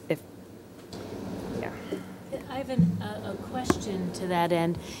I have a question to that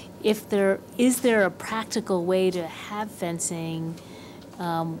end. Is there a practical way to have fencing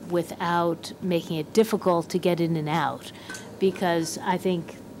without making it difficult to get in and out? Because I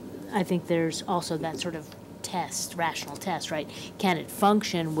think there's also that sort of rational test, right? Can it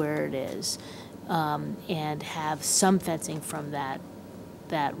function where it is and have some fencing from that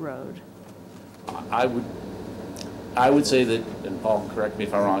road? I would say that, and Paul, correct me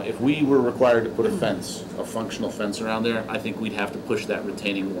if I'm wrong, if we were required to put a fence, a functional fence around there, I think we'd have to push that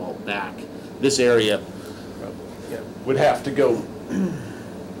retaining wall back. This area would have to go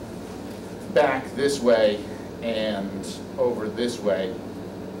back this way and over this way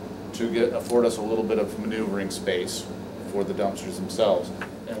to afford us a little bit of maneuvering space for the dumpsters themselves.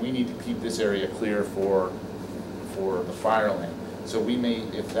 And we need to keep this area clear for the fire lane. So we may,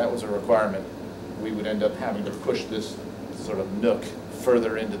 if that was a requirement, we would end up having to push this sort of nook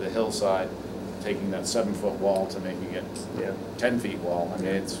further into the hillside, taking that 7-foot wall to making it 10 feet wall. I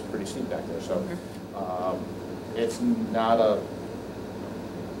mean, it's pretty steep back there. So it's not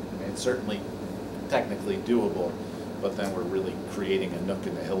it's certainly technically doable, but then we're really creating a nook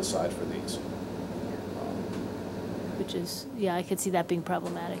in the hillside for these. Which is, I could see that being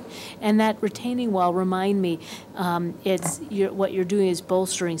problematic. And that retaining wall, remind me, what you're doing is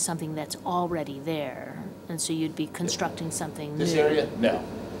bolstering something that's already there, and so you'd be constructing something new. This area? No.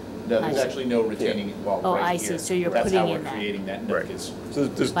 No, there's I see. actually no retaining wall Oh, right I here. see. So you're That's putting how in we're that. creating that nook. Right. Is So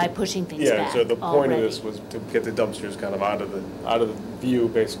there's, By pushing things back so the point of already. this was to get the dumpsters kind of out of the view,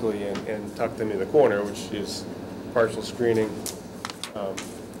 basally, and tuck them in the corner, which is partial screening. I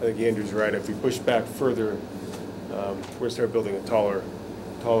think Andrew's right. If we push back further, we're start building a taller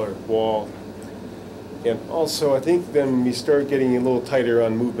wall. And also, I think then we start getting a little tighter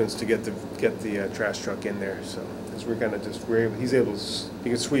on movements to get the trash truck in there. So, because we're kind of he's able to, he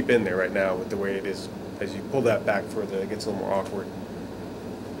can sweep in there right now with the way it is. As you pull that back further, it gets a little more awkward.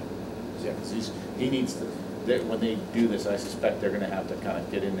 Yeah, because he needs to, when they do this, I suspect they're going to have to kind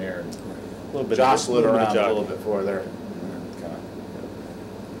of get in there and A little bit jostle it little bit of around a little jogging. bit for their kind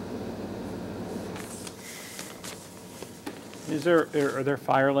of. are there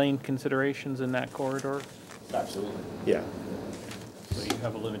fire lane considerations in that corridor? Absolutely. Yeah. So you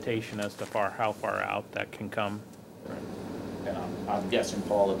have a limitation as to how far out that can come? And I'm guessing,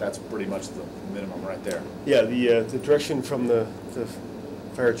 Paul, that that's pretty much the minimum right there. Yeah, the direction from the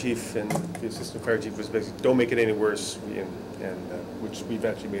fire chief and the assistant fire chief was basically, don't make it any worse, and which we've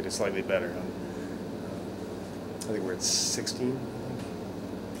actually made it slightly better. think we're at 16.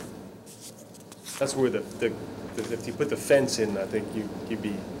 That's where if you put the fence in, I think you'd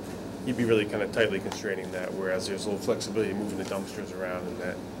be really kind of tightly constraining that, whereas there's a little flexibility moving the dumpsters around and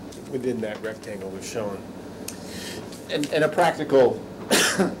that, within that rectangle we've shown. And a practical,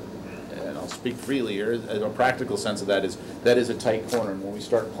 and I'll speak freely here, a practical sense of that is a tight corner. And when we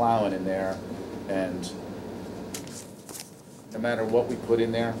start plowing in there, and no matter what we put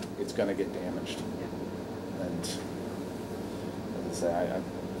in there, it's going to get damaged. And as I say,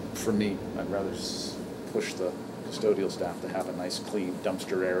 for me, I'd rather push the custodial staff to have a nice, clean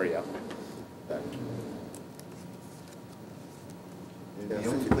dumpster area. The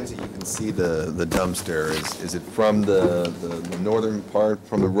only place that you can see the dumpster, is it from the northern part,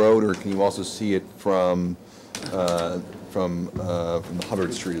 from the road, or can you also see it from the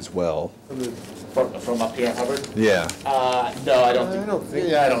Hubbard Street as well? From up here on Hubbard? Yeah. No, I don't think.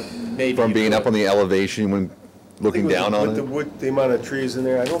 Yeah, I don't. Maybe From you being could. up on the elevation when looking down on it? With the amount of trees in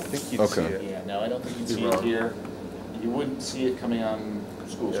there, I don't think you'd see Okay. it. Yeah, no, I don't think you'd see it here. You wouldn't see it coming on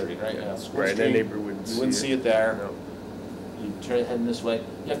School Street, right? Yeah, School Right, Street. that neighbor wouldn't see it. You wouldn't see it there. No. You turn heading this way.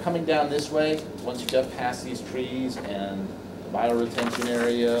 Yeah, coming down this way, once you get past these trees and the bioretention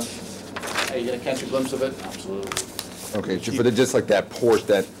area, are you gonna catch a glimpse of it? Absolutely. Okay, but just like that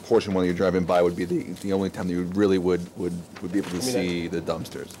portion when you're driving by would be the only time that you really would be able to see the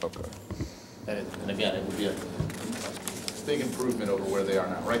dumpsters. Okay. And again, it would be a big improvement over where they are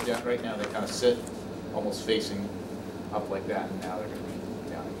now. Right now, they kind of sit almost facing up like that, and now they're gonna be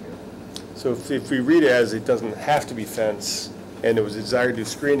down here. So if we read it as it doesn't have to be fence, and it was a desire to do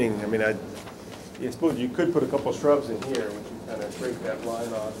screening, I mean, I suppose you could put a couple shrubs in here, which would kind of break that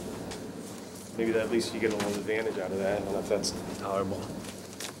line off. Maybe that at least you get a little advantage out of that. I don't know if that's tolerable.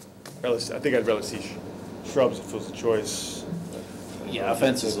 I think I'd rather see shrubs if it was a choice. Yeah, a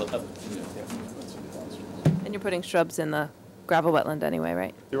fence is. And you're putting shrubs in the gravel wetland anyway,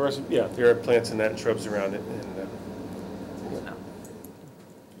 right? There are there are plants in that and shrubs around it, and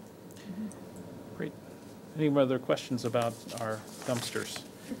Great. Any other questions about our dumpsters?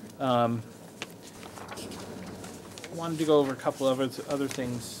 I wanted to go over a couple of other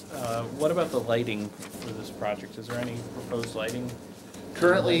things. What about the lighting for this project? Is there any proposed lighting?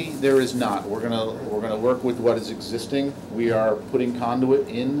 Currently, there is not. We're gonna work with what is existing. We are putting conduit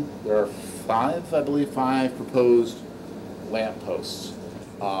in. There are five proposed lamp posts.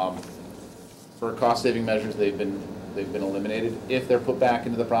 For cost-saving measures, they've been eliminated. If they're put back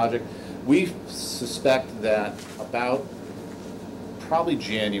into the project, we suspect that about probably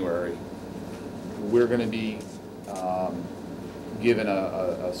January, we're going to be given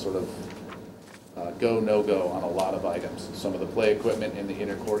a sort of go, no-go on a lot of items. Some of the play equipment in the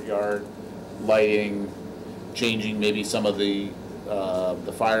inner courtyard, lighting, changing maybe some of the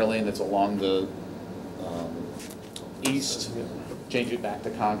fire lane that's along the east, change it back to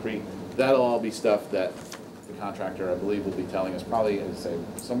concrete. That'll all be stuff that the contractor, I believe, will be telling us probably, as I say,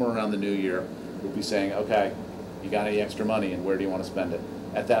 somewhere around the new year, we'll be saying, okay, you got any extra money and where do you want to spend it?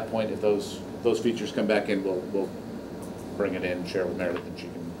 At that point, if those features come back in, we'll bring it in, share with Meredith, and she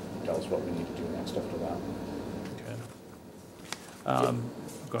can tell us what we need to do next after that. Okay.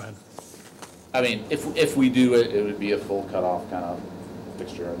 Go ahead. I mean, if we do it, it would be a full cutoff kind of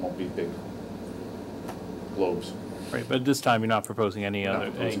fixture. It won't be big globes. Right, but this time you're not proposing any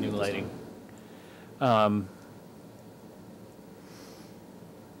new lighting.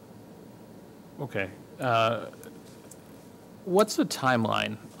 Okay. What's the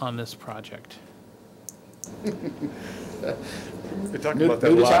timeline on this project? we're talking about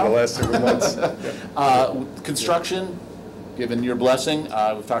that a lot in the last several months. Construction, given your blessing,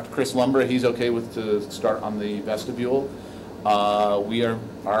 we've talked to Chris Lumber. He's okay to start on the vestibule.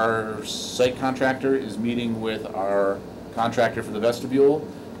 Our site contractor is meeting with our contractor for the vestibule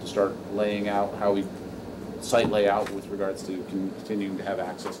to start laying out how we site layout with regards to continuing to have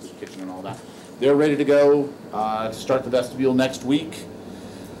access to the kitchen and all that. They're ready to go to start the vestibule next week.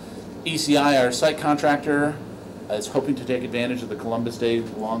 ECI, our site contractor, is hoping to take advantage of the Columbus Day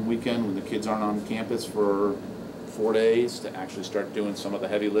long weekend when the kids aren't on campus for 4 days to actually start doing some of the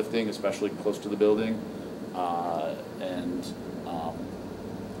heavy lifting, especially close to the building.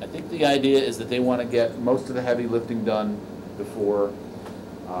 I think the idea is that they want to get most of the heavy lifting done before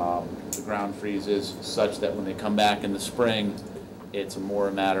the ground freezes, such that when they come back in the spring, it's more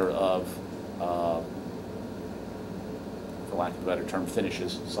a matter of, for lack of a better term,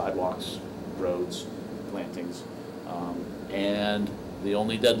 finishes, sidewalks, roads, plantings. And the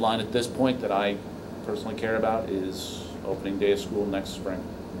only deadline at this point that I personally care about is opening day of school next spring,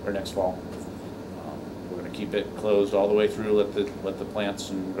 or next fall. We're going to keep it closed all the way through, let the plants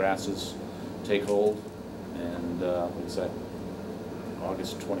and grasses take hold, And, like I said,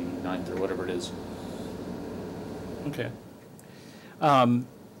 August 29th or whatever it is. Okay. And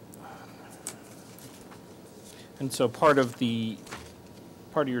so part of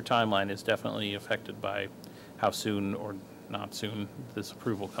your timeline is definitely affected by how soon or not soon this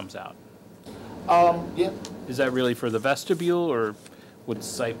approval comes out. Yeah. Is that really for the vestibule, or would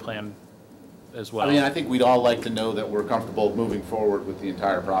site plan as well? I mean, I think we'd all like to know that we're comfortable moving forward with the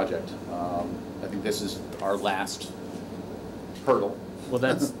entire project. I think this is our last hurdle. Well,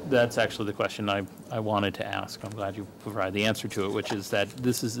 that's actually the question I wanted to ask. I'm glad you provided the answer to it, which is that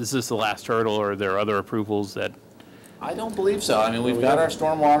is this the last hurdle, or are there other approvals that? I don't believe so. I mean, we've got our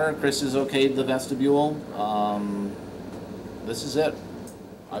stormwater. Chris has okayed the vestibule. This is it.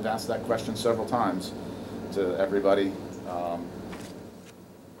 I've asked that question several times to everybody.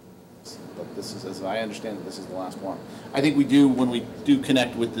 But this is, as I understand it, this is the last one. I think we do, when we do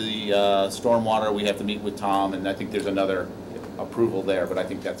connect with the stormwater, we have to meet with Tom, and I think there's another approval there, but I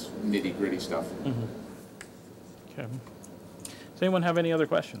think that's nitty-gritty stuff. Mm-hmm. Okay. Does anyone have any other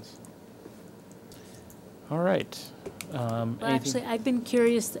questions? All right. Well, Anything- actually, I've been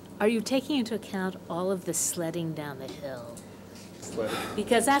curious, are you taking into account all of the sledding down the hill?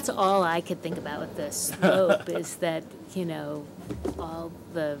 Because that's all I could think about with the slope is that, you know, all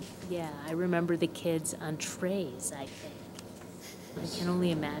the, I remember the kids on trays, I think. I can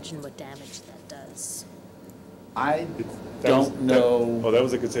only imagine what damage that does. I don't know. Oh, that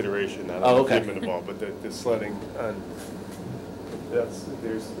was a consideration, not Oh, on okay. the ball, but the sledding on,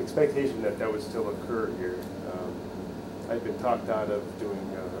 there's expectation that would still occur here. I've been talked out of doing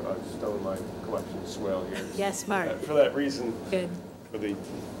a stone line collection swell here. Yeah, smart. For that reason. Good. For the,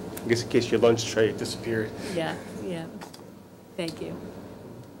 I guess in case your lunch tray disappeared. Yeah. Thank you.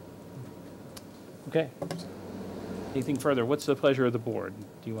 Okay. Anything further? What's the pleasure of the board?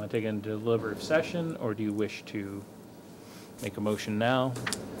 Do you want to take it into deliberative session, or do you wish to make a motion now?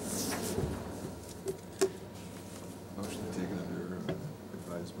 Motion to take it under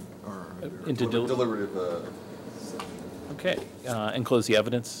advisement, or Into deliberative, Okay, and close the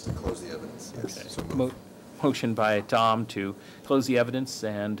evidence? close the evidence, yes. Okay. So moved. Motion by Tom to close the evidence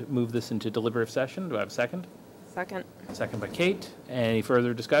and move this into deliberative session. Do I have a second? Second. Second by Kate. Any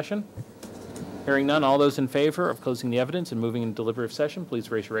further discussion? Hearing none, all those in favor of closing the evidence and moving into deliberative session,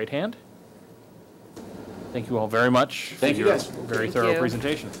 please raise your right hand. Thank you all very much. Thank you, for your guys. Very Thank thorough you.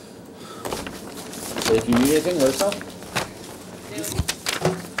 presentation. So if you need anything, let us know.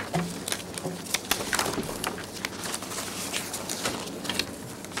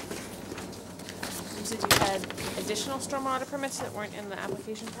 You said you had additional stormwater permits that weren't in the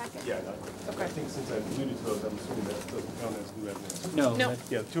application packet? Yeah, I Okay. think since I've alluded to those, I'm assuming that doesn't count as new evidence. No. No. that-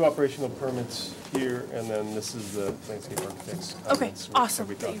 Yeah, 2 operational permits here, and then this is the landscape architect's Okay, comments, which awesome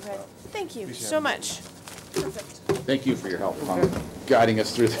we that you talked read. about. Thank you Appreciate so it. much. Perfect. Thank you for your help on guiding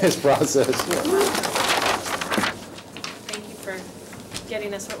us through this process. Thank you for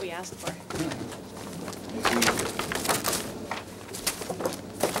getting us what we asked for.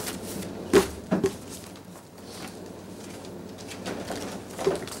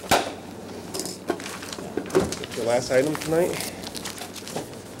 The last item tonight?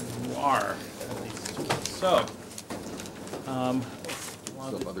 You are, at least. So, Some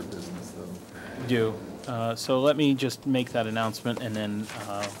other business, though. do. So let me just make that announcement, and then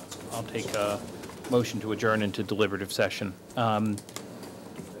I'll take a motion to adjourn into deliberative session. The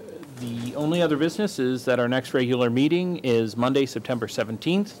only other business is that our next regular meeting is Monday, September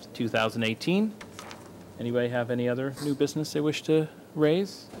 17th, 2018. Anybody have any other new business they wish to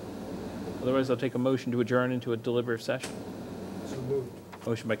raise? Otherwise, I'll take a motion to adjourn into a deliberative session. So moved.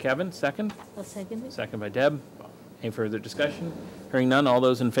 Motion by Kevin, second. I'll second it. Second by Deb. Any further discussion? Hearing none, all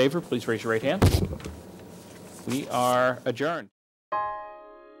those in favor, please raise your right hand. We are adjourned.